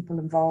lots of people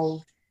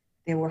involved.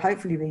 There will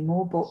hopefully be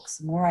more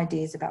books, more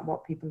ideas about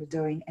what people are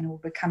doing, and it will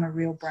become a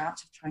real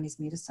branch of Chinese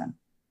medicine.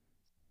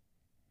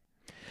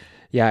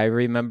 Yeah, I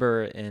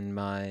remember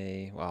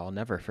I'll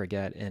never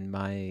forget, in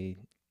my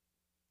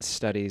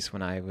studies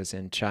when I was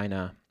in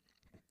China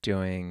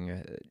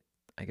doing,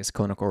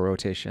 clinical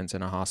rotations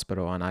in a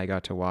hospital, and I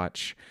got to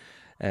watch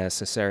a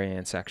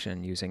cesarean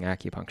section using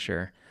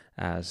acupuncture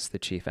as the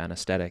chief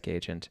anesthetic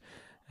agent.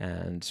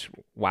 And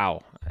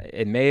wow,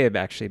 it may have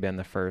actually been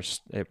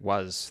it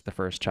was the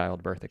first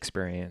childbirth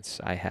experience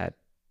I had,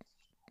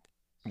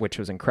 which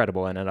was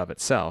incredible in and of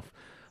itself.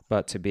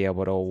 But to be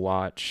able to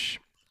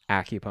watch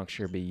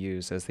acupuncture be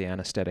used as the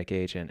anesthetic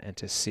agent and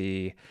to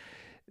see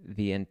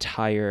the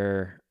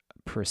entire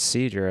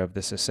procedure of the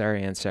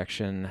cesarean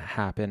section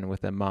happen with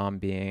the mom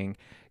being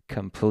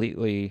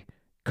completely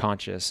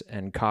conscious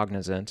and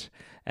cognizant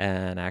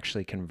and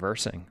actually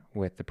conversing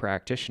with the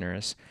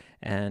practitioners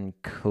and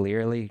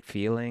clearly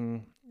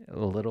feeling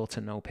little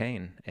to no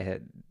pain.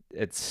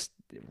 It's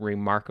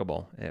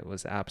remarkable. It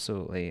was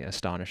absolutely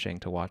astonishing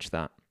to watch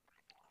that.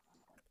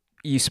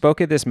 You spoke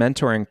of this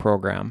mentoring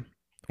program.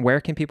 Where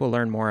can people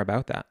learn more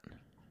about that?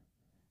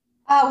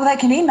 Well, they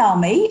can email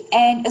me,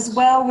 and as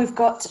well, we've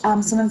got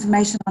some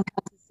information on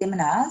healthy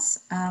seminars,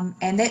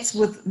 and that's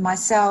with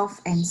myself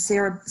and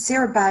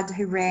Sarah Budd,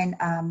 who ran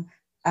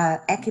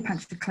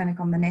acupuncture clinic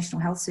on the National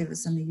Health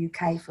Service in the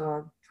UK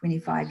for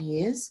 25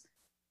 years.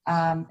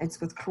 It's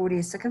with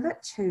Claudia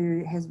Sikovich,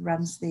 who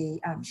runs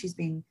the. She's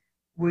been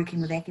working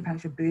with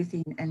acupuncture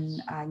birthing in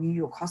New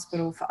York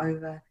Hospital for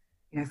over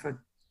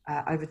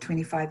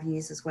 25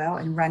 years as well,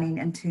 and running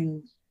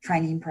intern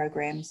training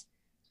programs.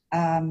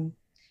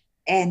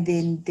 And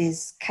then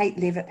there's Kate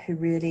Levitt, who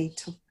really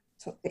took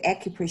the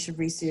acupressure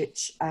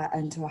research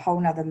into a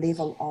whole nother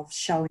level of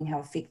showing how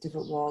effective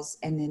it was.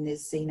 And then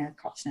there's Zena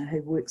Kochner,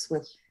 who works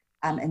with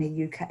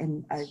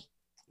in a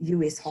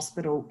US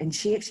hospital, and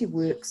she actually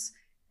works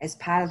as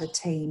part of the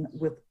team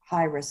with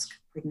high-risk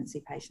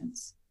pregnancy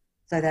patients.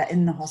 So they're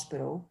in the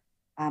hospital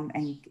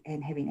and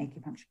having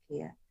acupuncture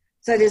care.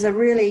 So there's a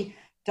really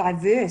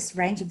diverse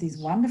range of these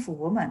wonderful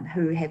women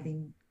who have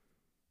been,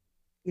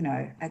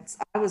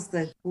 I was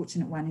the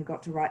fortunate one who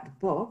got to write the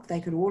book. They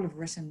could all have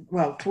written,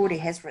 well, Claudia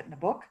has written a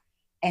book,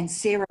 and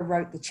Sarah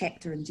wrote the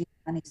chapter in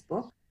Giovanni's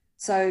book.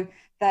 So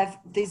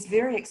these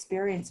very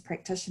experienced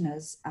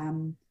practitioners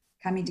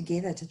coming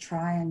together to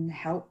try and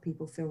help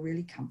people feel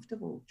really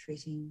comfortable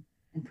treating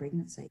in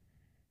pregnancy.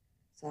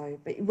 So,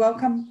 but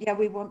welcome. Yeah,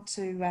 we want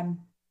to,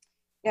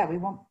 we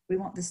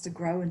want this to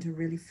grow into a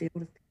really field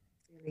of people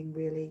feeling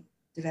really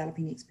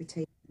developing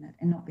expertise in it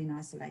and not being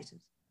isolated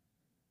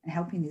and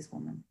helping these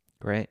women.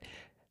 Great.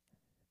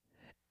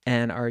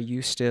 And are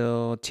you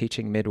still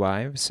teaching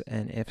midwives?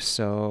 And if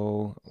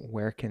so,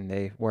 where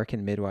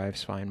can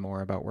midwives find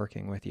more about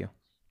working with you?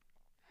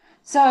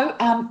 So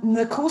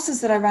the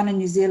courses that I run in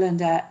New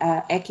Zealand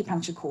are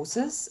acupuncture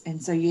courses,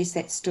 and so yes,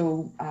 that's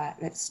still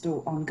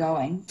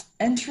ongoing.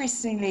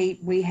 Interestingly,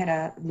 we had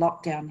a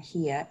lockdown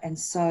here, and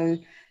so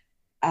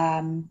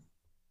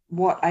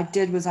what I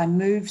did was I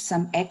moved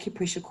some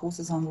acupressure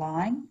courses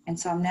online, and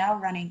so I'm now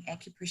running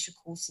acupressure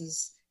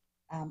courses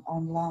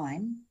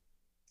online,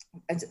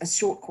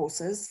 short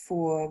courses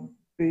for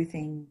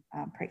birthing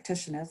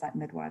practitioners like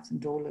midwives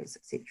and doulas,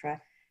 etc.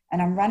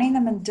 And I'm running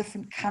them in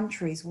different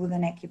countries with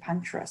an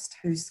acupuncturist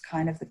who's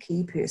kind of the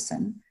key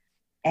person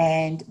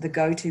and the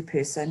go-to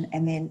person.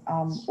 And then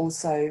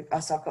so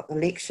I've got the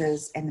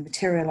lectures and the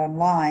material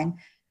online.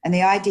 And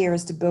the idea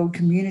is to build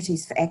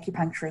communities for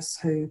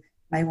acupuncturists who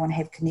may want to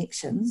have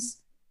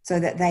connections so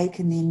that they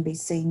can then be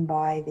seen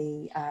by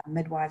the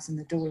midwives and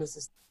the doulas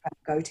as the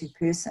go-to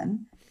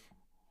person.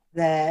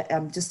 They're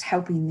just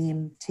helping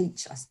them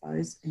teach, I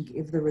suppose, and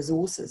give the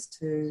resources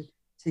to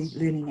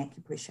learning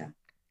acupressure.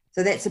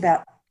 So that's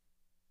about,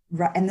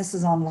 and this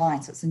is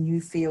online, so it's a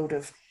new field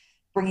of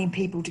bringing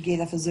people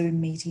together for Zoom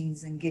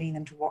meetings and getting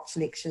them to watch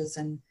lectures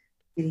and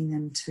getting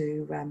them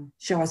to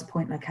show us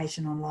point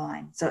location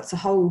online. So it's a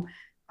whole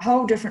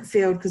different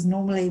field, because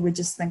normally we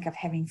just think of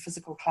having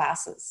physical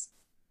classes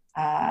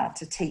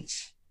to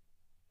teach.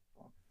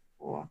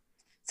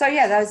 So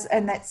yeah,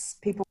 that's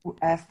people,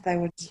 if they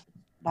would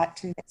like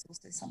to, that's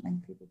also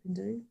something people can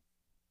do.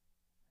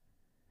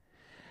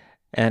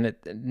 And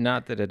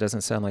not that it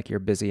doesn't sound like you're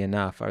busy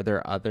enough. Are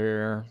there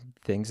other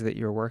things that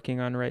you're working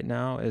on right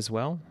now as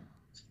well?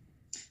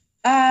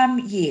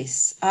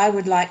 Yes, I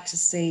would like to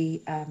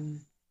see, but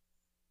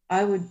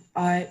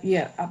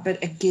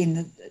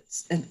again,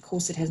 of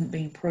course it hasn't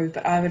been approved,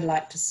 but I would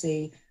like to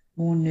see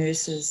more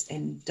nurses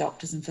and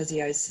doctors and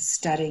physios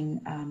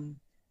studying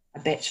a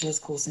bachelor's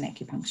course in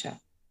acupuncture.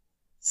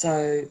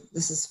 So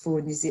this is for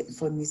New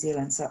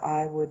Zealand. So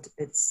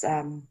it's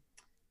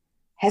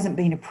hasn't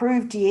been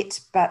approved yet,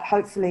 but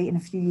hopefully in a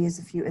few years,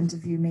 if you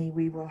interview me,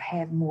 we will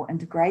have more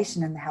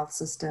integration in the health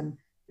system,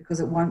 because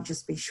it won't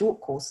just be short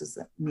courses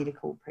that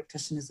medical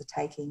practitioners are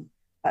taking,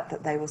 but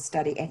that they will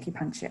study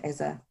acupuncture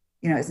as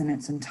in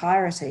its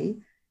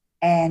entirety,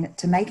 and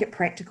to make it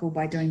practical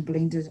by doing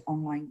blended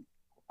online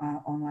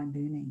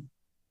learning,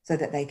 so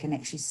that they can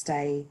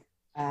actually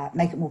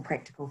make it more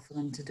practical for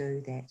them to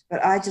do that.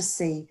 But I just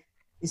see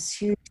this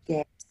huge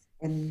gaps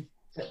in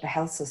the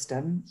health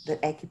system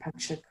that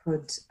acupuncture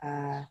could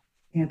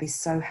be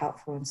so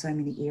helpful in so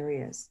many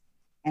areas.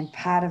 And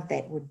part of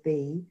that would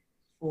be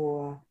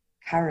for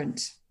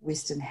current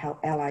Western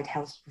allied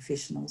health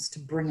professionals to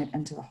bring it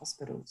into the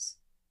hospitals.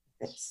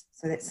 That's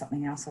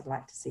something else I'd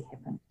like to see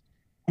happen.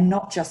 And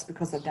not just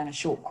because they've done a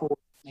short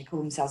course, they call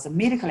themselves a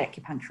medical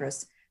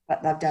acupuncturist,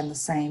 but they've done the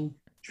same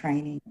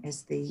training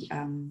as the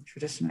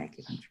traditional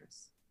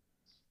acupuncturists.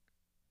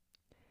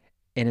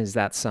 And is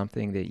that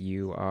something that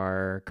you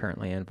are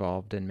currently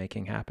involved in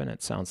making happen?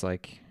 It sounds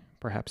like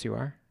perhaps you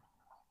are.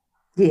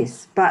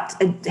 Yes, but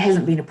it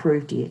hasn't been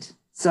approved yet.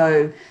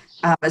 So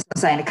as I'm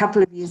saying, a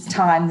couple of years'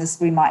 time,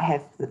 we might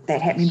have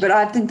that happening. But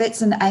I think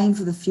that's an aim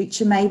for the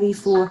future, maybe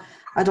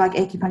I'd like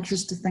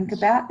acupuncturists to think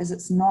about, is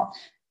it's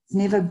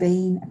never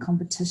been a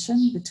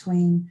competition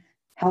between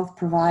health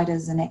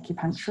providers and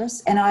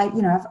acupuncturists. And I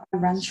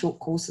run short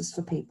courses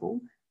for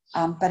people,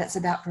 but it's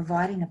about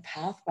providing a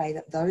pathway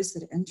that those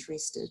that are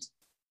interested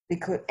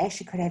could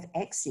have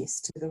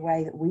access to the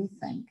way that we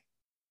think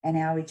and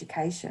our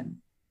education,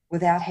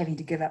 without having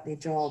to give up their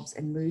jobs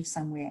and move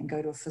somewhere and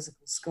go to a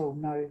physical school.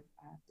 No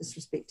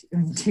disrespect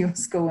to your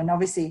school. And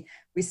obviously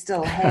we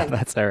still have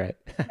That's all right.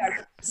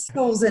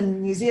 schools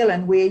in New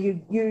Zealand where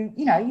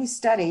you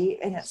study,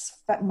 and it's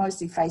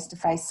mostly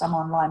face-to-face, some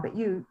online, but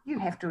you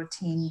have to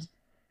attend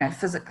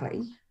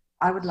physically.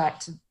 I would like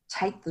to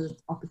take the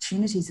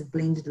opportunities of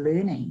blended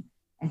learning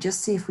and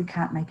just see if we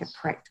can't make it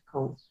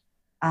practical,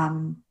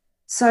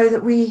 so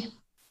that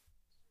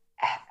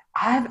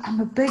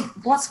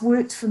what's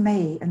worked for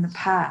me in the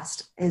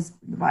past is,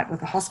 like with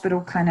the hospital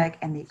clinic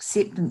and the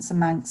acceptance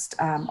amongst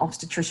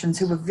obstetricians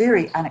who were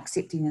very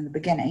unaccepting in the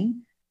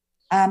beginning,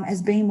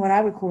 has been what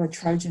I would call a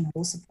Trojan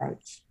horse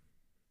approach,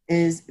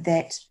 is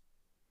that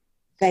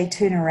they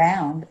turn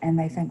around and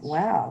they think,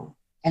 wow,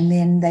 and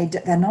then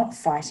they're not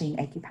fighting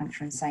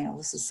acupuncture and saying, oh,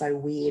 this is so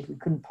weird, we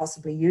couldn't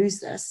possibly use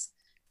this.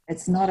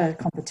 It's not a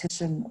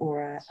competition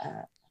or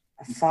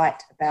a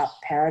fight about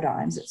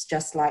paradigms. It's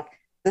just like,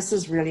 this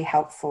is really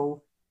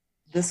helpful.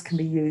 This can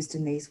be used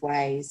in these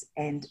ways.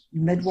 And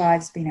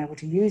midwives being able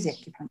to use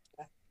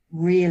acupuncture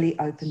really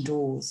opened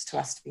doors to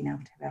us to being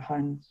able to have our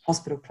home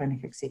hospital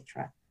clinic,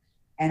 etc.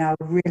 And I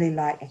would really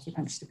like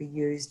acupuncture to be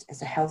used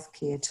as a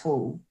healthcare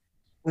tool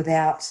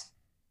without,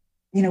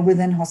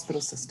 within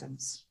hospital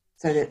systems,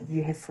 so that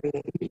you have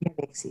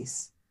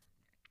access.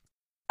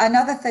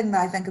 Another thing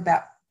that I think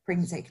about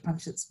pregnancy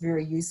acupuncture that's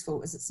very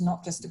useful is it's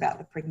not just about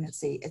the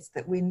pregnancy. It's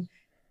that when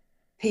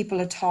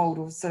people are told,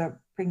 or sort of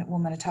pregnant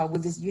women are told,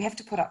 well, you have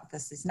to put up with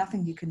this, there's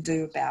nothing you can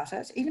do about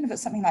it, even if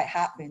it's something like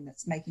heartburn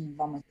that's making them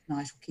vomit at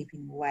night or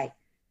keeping them awake.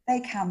 They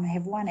come,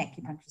 have one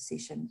acupuncture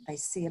session, they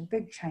see a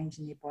big change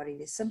in their body,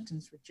 their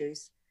symptoms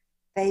reduce.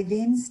 They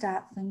then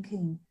start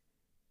thinking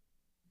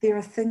there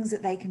are things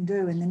that they can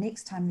do, and the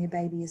next time their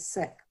baby is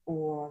sick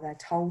or they're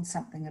told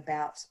something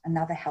about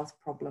another health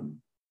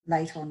problem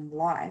later on in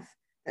life,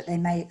 that they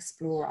may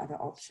explore other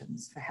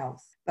options for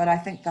health. But I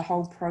think the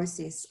whole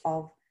process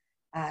of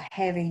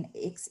having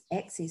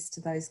access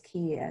to those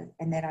care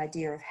and that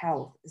idea of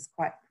health is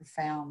quite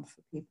profound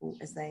for people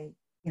as they,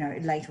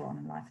 later on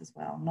in life as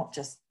well, not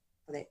just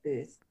for that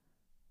birth.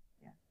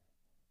 Yeah.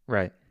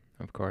 Right,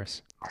 of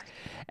course.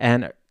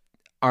 And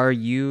are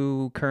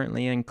you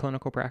currently in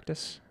clinical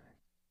practice?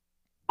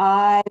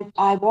 I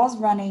was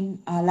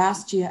running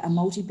last year a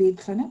multi-bed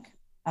clinic,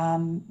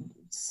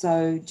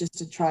 so just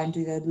to try and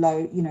do the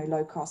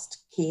low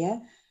cost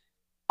care.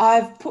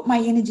 I've put my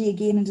energy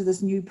again into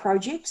this new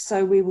project,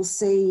 so we will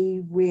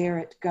see where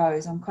it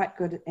goes. I'm quite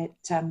good at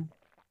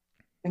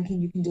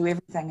thinking you can do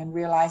everything and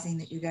realizing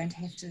that you're going to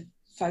have to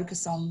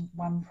focus on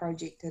one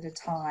project at a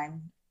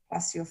time,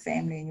 plus your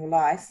family and your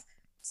life.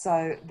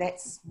 So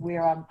that's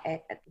where I'm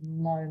at the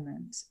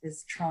moment,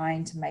 is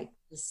trying to make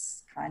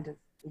this kind of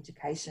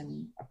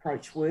education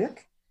approach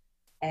work.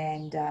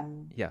 And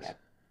yes. Yeah.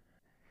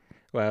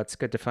 Well, it's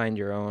good to find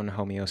your own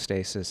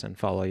homeostasis and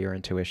follow your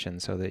intuition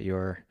so that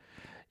you're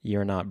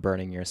not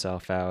burning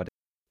yourself out.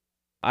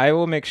 I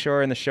will make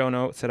sure in the show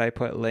notes that I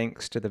put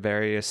links to the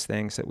various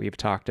things that we've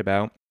talked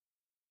about.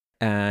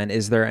 And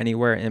is there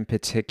anywhere in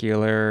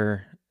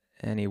particular,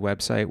 any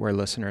website where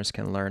listeners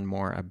can learn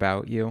more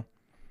about you?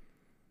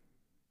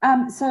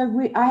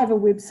 So I have a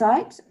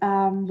website,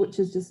 which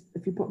is just,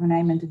 if you put my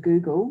name into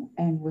Google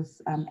and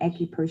with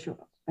acupressure,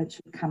 it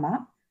should come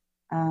up.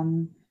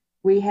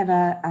 We have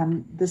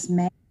this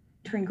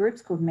mentoring group,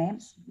 it's called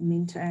MAMPS,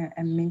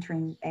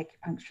 Mentoring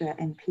Acupuncture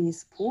and Peer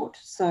Support.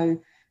 So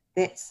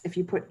that's, if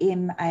you put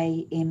mamps.org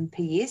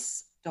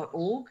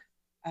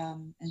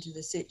into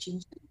the search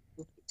engine,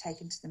 you'll get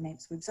taken to the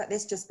MAMPS website.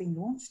 That's just been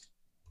launched.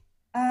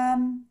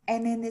 And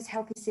then there's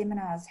Healthy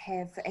Seminars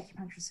for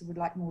acupuncturists who would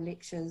like more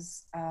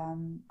lectures.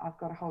 I've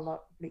got a whole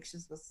lot of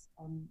lectures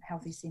on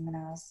Healthy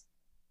Seminars.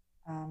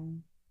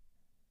 And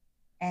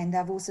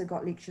I've also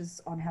got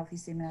lectures on Healthy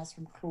Seminars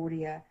from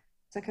Claudia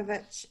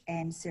Tikovic,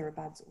 and Sarah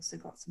Budd's also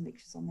got some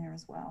lectures on there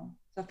as well.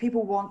 So if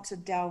people want to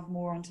delve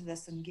more into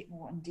this and get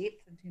more in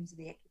depth in terms of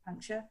the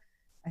acupuncture,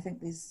 I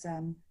think there's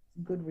some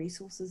good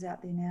resources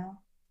out there now.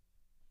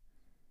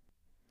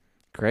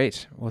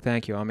 Great. Well,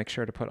 thank you. I'll make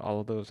sure to put all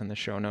of those in the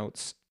show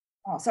notes.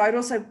 Oh, so I'd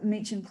also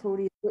mention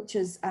Claudia, which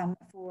is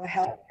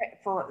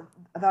for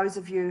those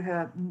of you who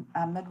are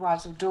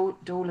midwives or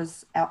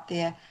doulas out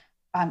there.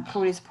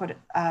 Claudia's put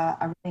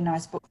a really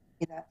nice book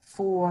together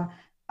for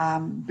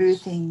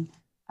birthing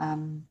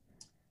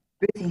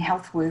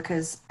health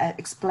workers,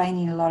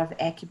 explaining a lot of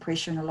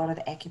acupressure and a lot of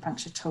the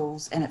acupuncture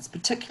tools, and it's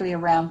particularly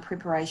around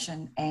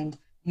preparation and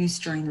use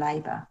during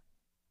labour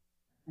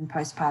and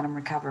postpartum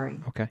recovery.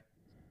 Okay.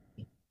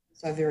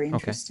 So very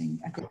interesting.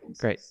 Okay.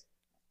 Great.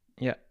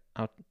 Yeah,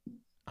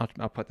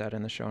 I'll put that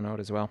in the show note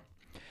as well.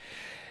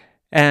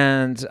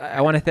 And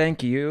I want to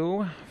thank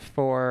you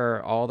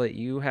for all that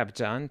you have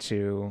done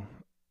to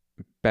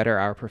better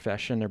our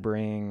profession, to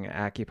bring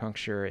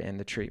acupuncture and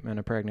the treatment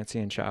of pregnancy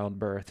and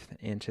childbirth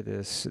into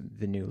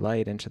the new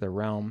light, into the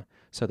realm,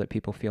 so that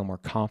people feel more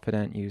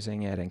confident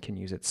using it and can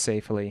use it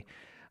safely.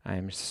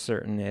 I'm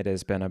certain it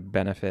has been a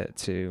benefit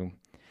to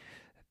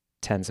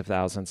tens of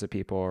thousands of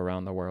people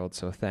around the world.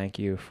 So thank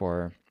you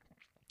for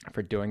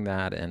doing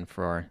that and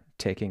for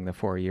taking the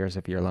 4 years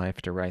of your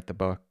life to write the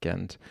book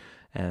and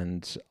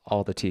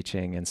all the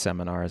teaching and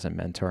seminars and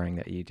mentoring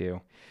that you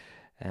do.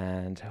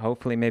 And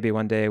hopefully maybe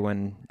one day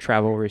when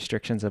travel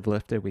restrictions have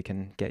lifted, we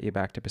can get you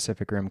back to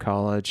Pacific Rim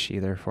College,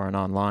 either for an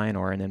online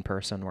or an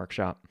in-person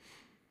workshop.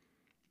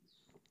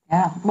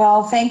 Yeah,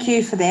 well, thank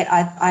you for that.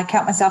 I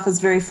count myself as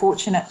very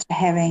fortunate to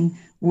having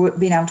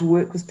been able to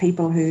work with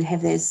people who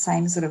have those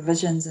same sort of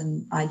visions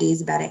and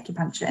ideas about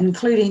acupuncture,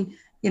 including,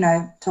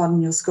 Todd,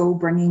 in your school,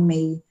 bringing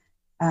me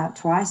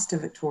twice to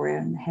Victoria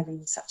and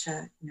having such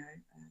a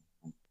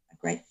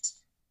great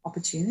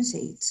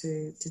opportunity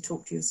to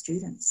talk to your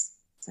students.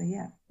 So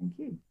yeah, thank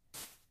you.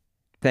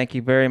 Thank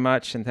you very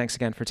much, and thanks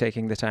again for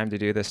taking the time to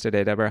do this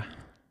today, Deborah.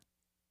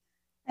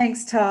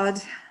 Thanks,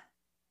 Todd.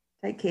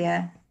 Take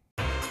care.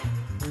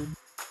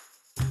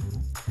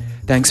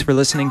 Thanks for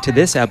listening to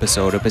this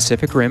episode of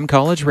Pacific Rim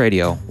College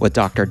Radio with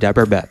Dr.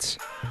 Deborah Betts.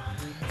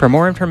 For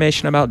more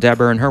information about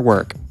Deborah and her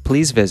work,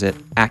 please visit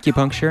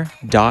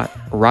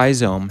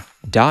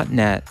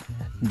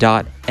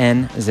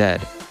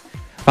acupuncture.rhizome.net.nz.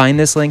 Find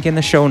this link in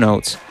the show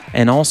notes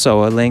and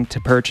also a link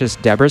to purchase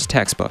Deborah's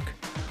textbook,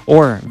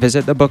 or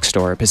visit the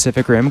bookstore at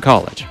Pacific Rim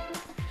College.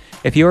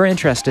 If you are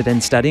interested in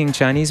studying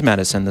Chinese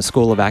medicine, the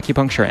School of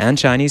Acupuncture and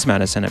Chinese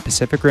Medicine at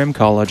Pacific Rim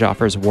College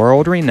offers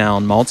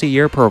world-renowned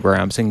multi-year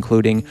programs,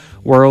 including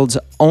world's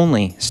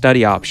only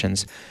study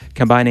options,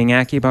 combining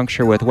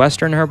acupuncture with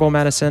Western herbal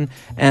medicine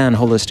and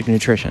holistic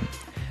nutrition.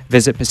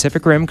 Visit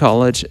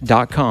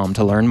pacificrimcollege.com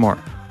to learn more.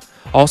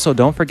 Also,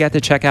 don't forget to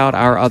check out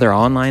our other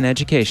online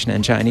education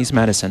in Chinese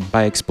medicine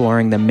by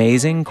exploring the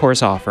amazing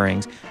course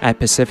offerings at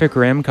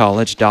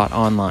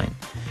pacificrimcollege.online,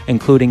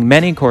 including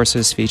many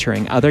courses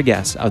featuring other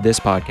guests of this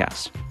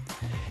podcast.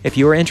 If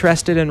you are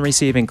interested in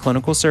receiving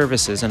clinical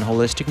services in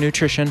holistic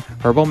nutrition,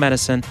 herbal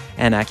medicine,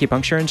 and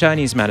acupuncture and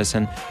Chinese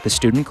medicine, the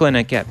Student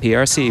Clinic at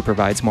PRC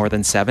provides more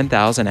than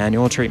 7,000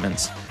 annual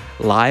treatments.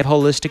 Live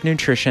holistic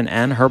nutrition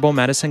and herbal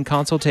medicine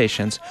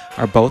consultations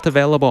are both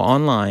available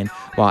online,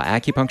 while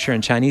acupuncture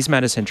and Chinese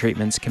medicine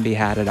treatments can be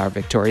had at our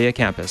Victoria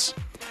campus.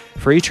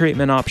 Free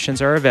treatment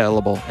options are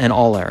available in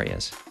all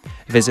areas.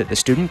 Visit the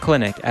Student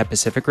Clinic at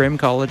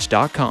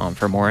pacificrimcollege.com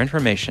for more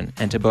information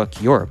and to book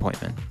your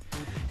appointment.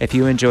 If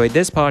you enjoyed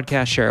this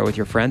podcast, share it with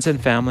your friends and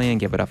family and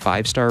give it a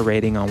 5-star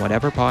rating on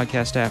whatever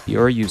podcast app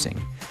you're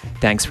using.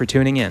 Thanks for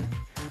tuning in.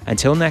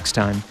 Until next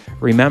time,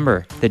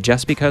 remember that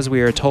just because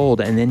we are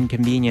told an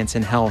inconvenience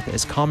in health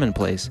is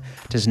commonplace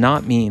does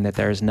not mean that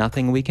there is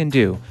nothing we can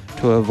do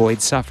to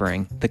avoid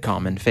suffering the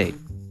common fate.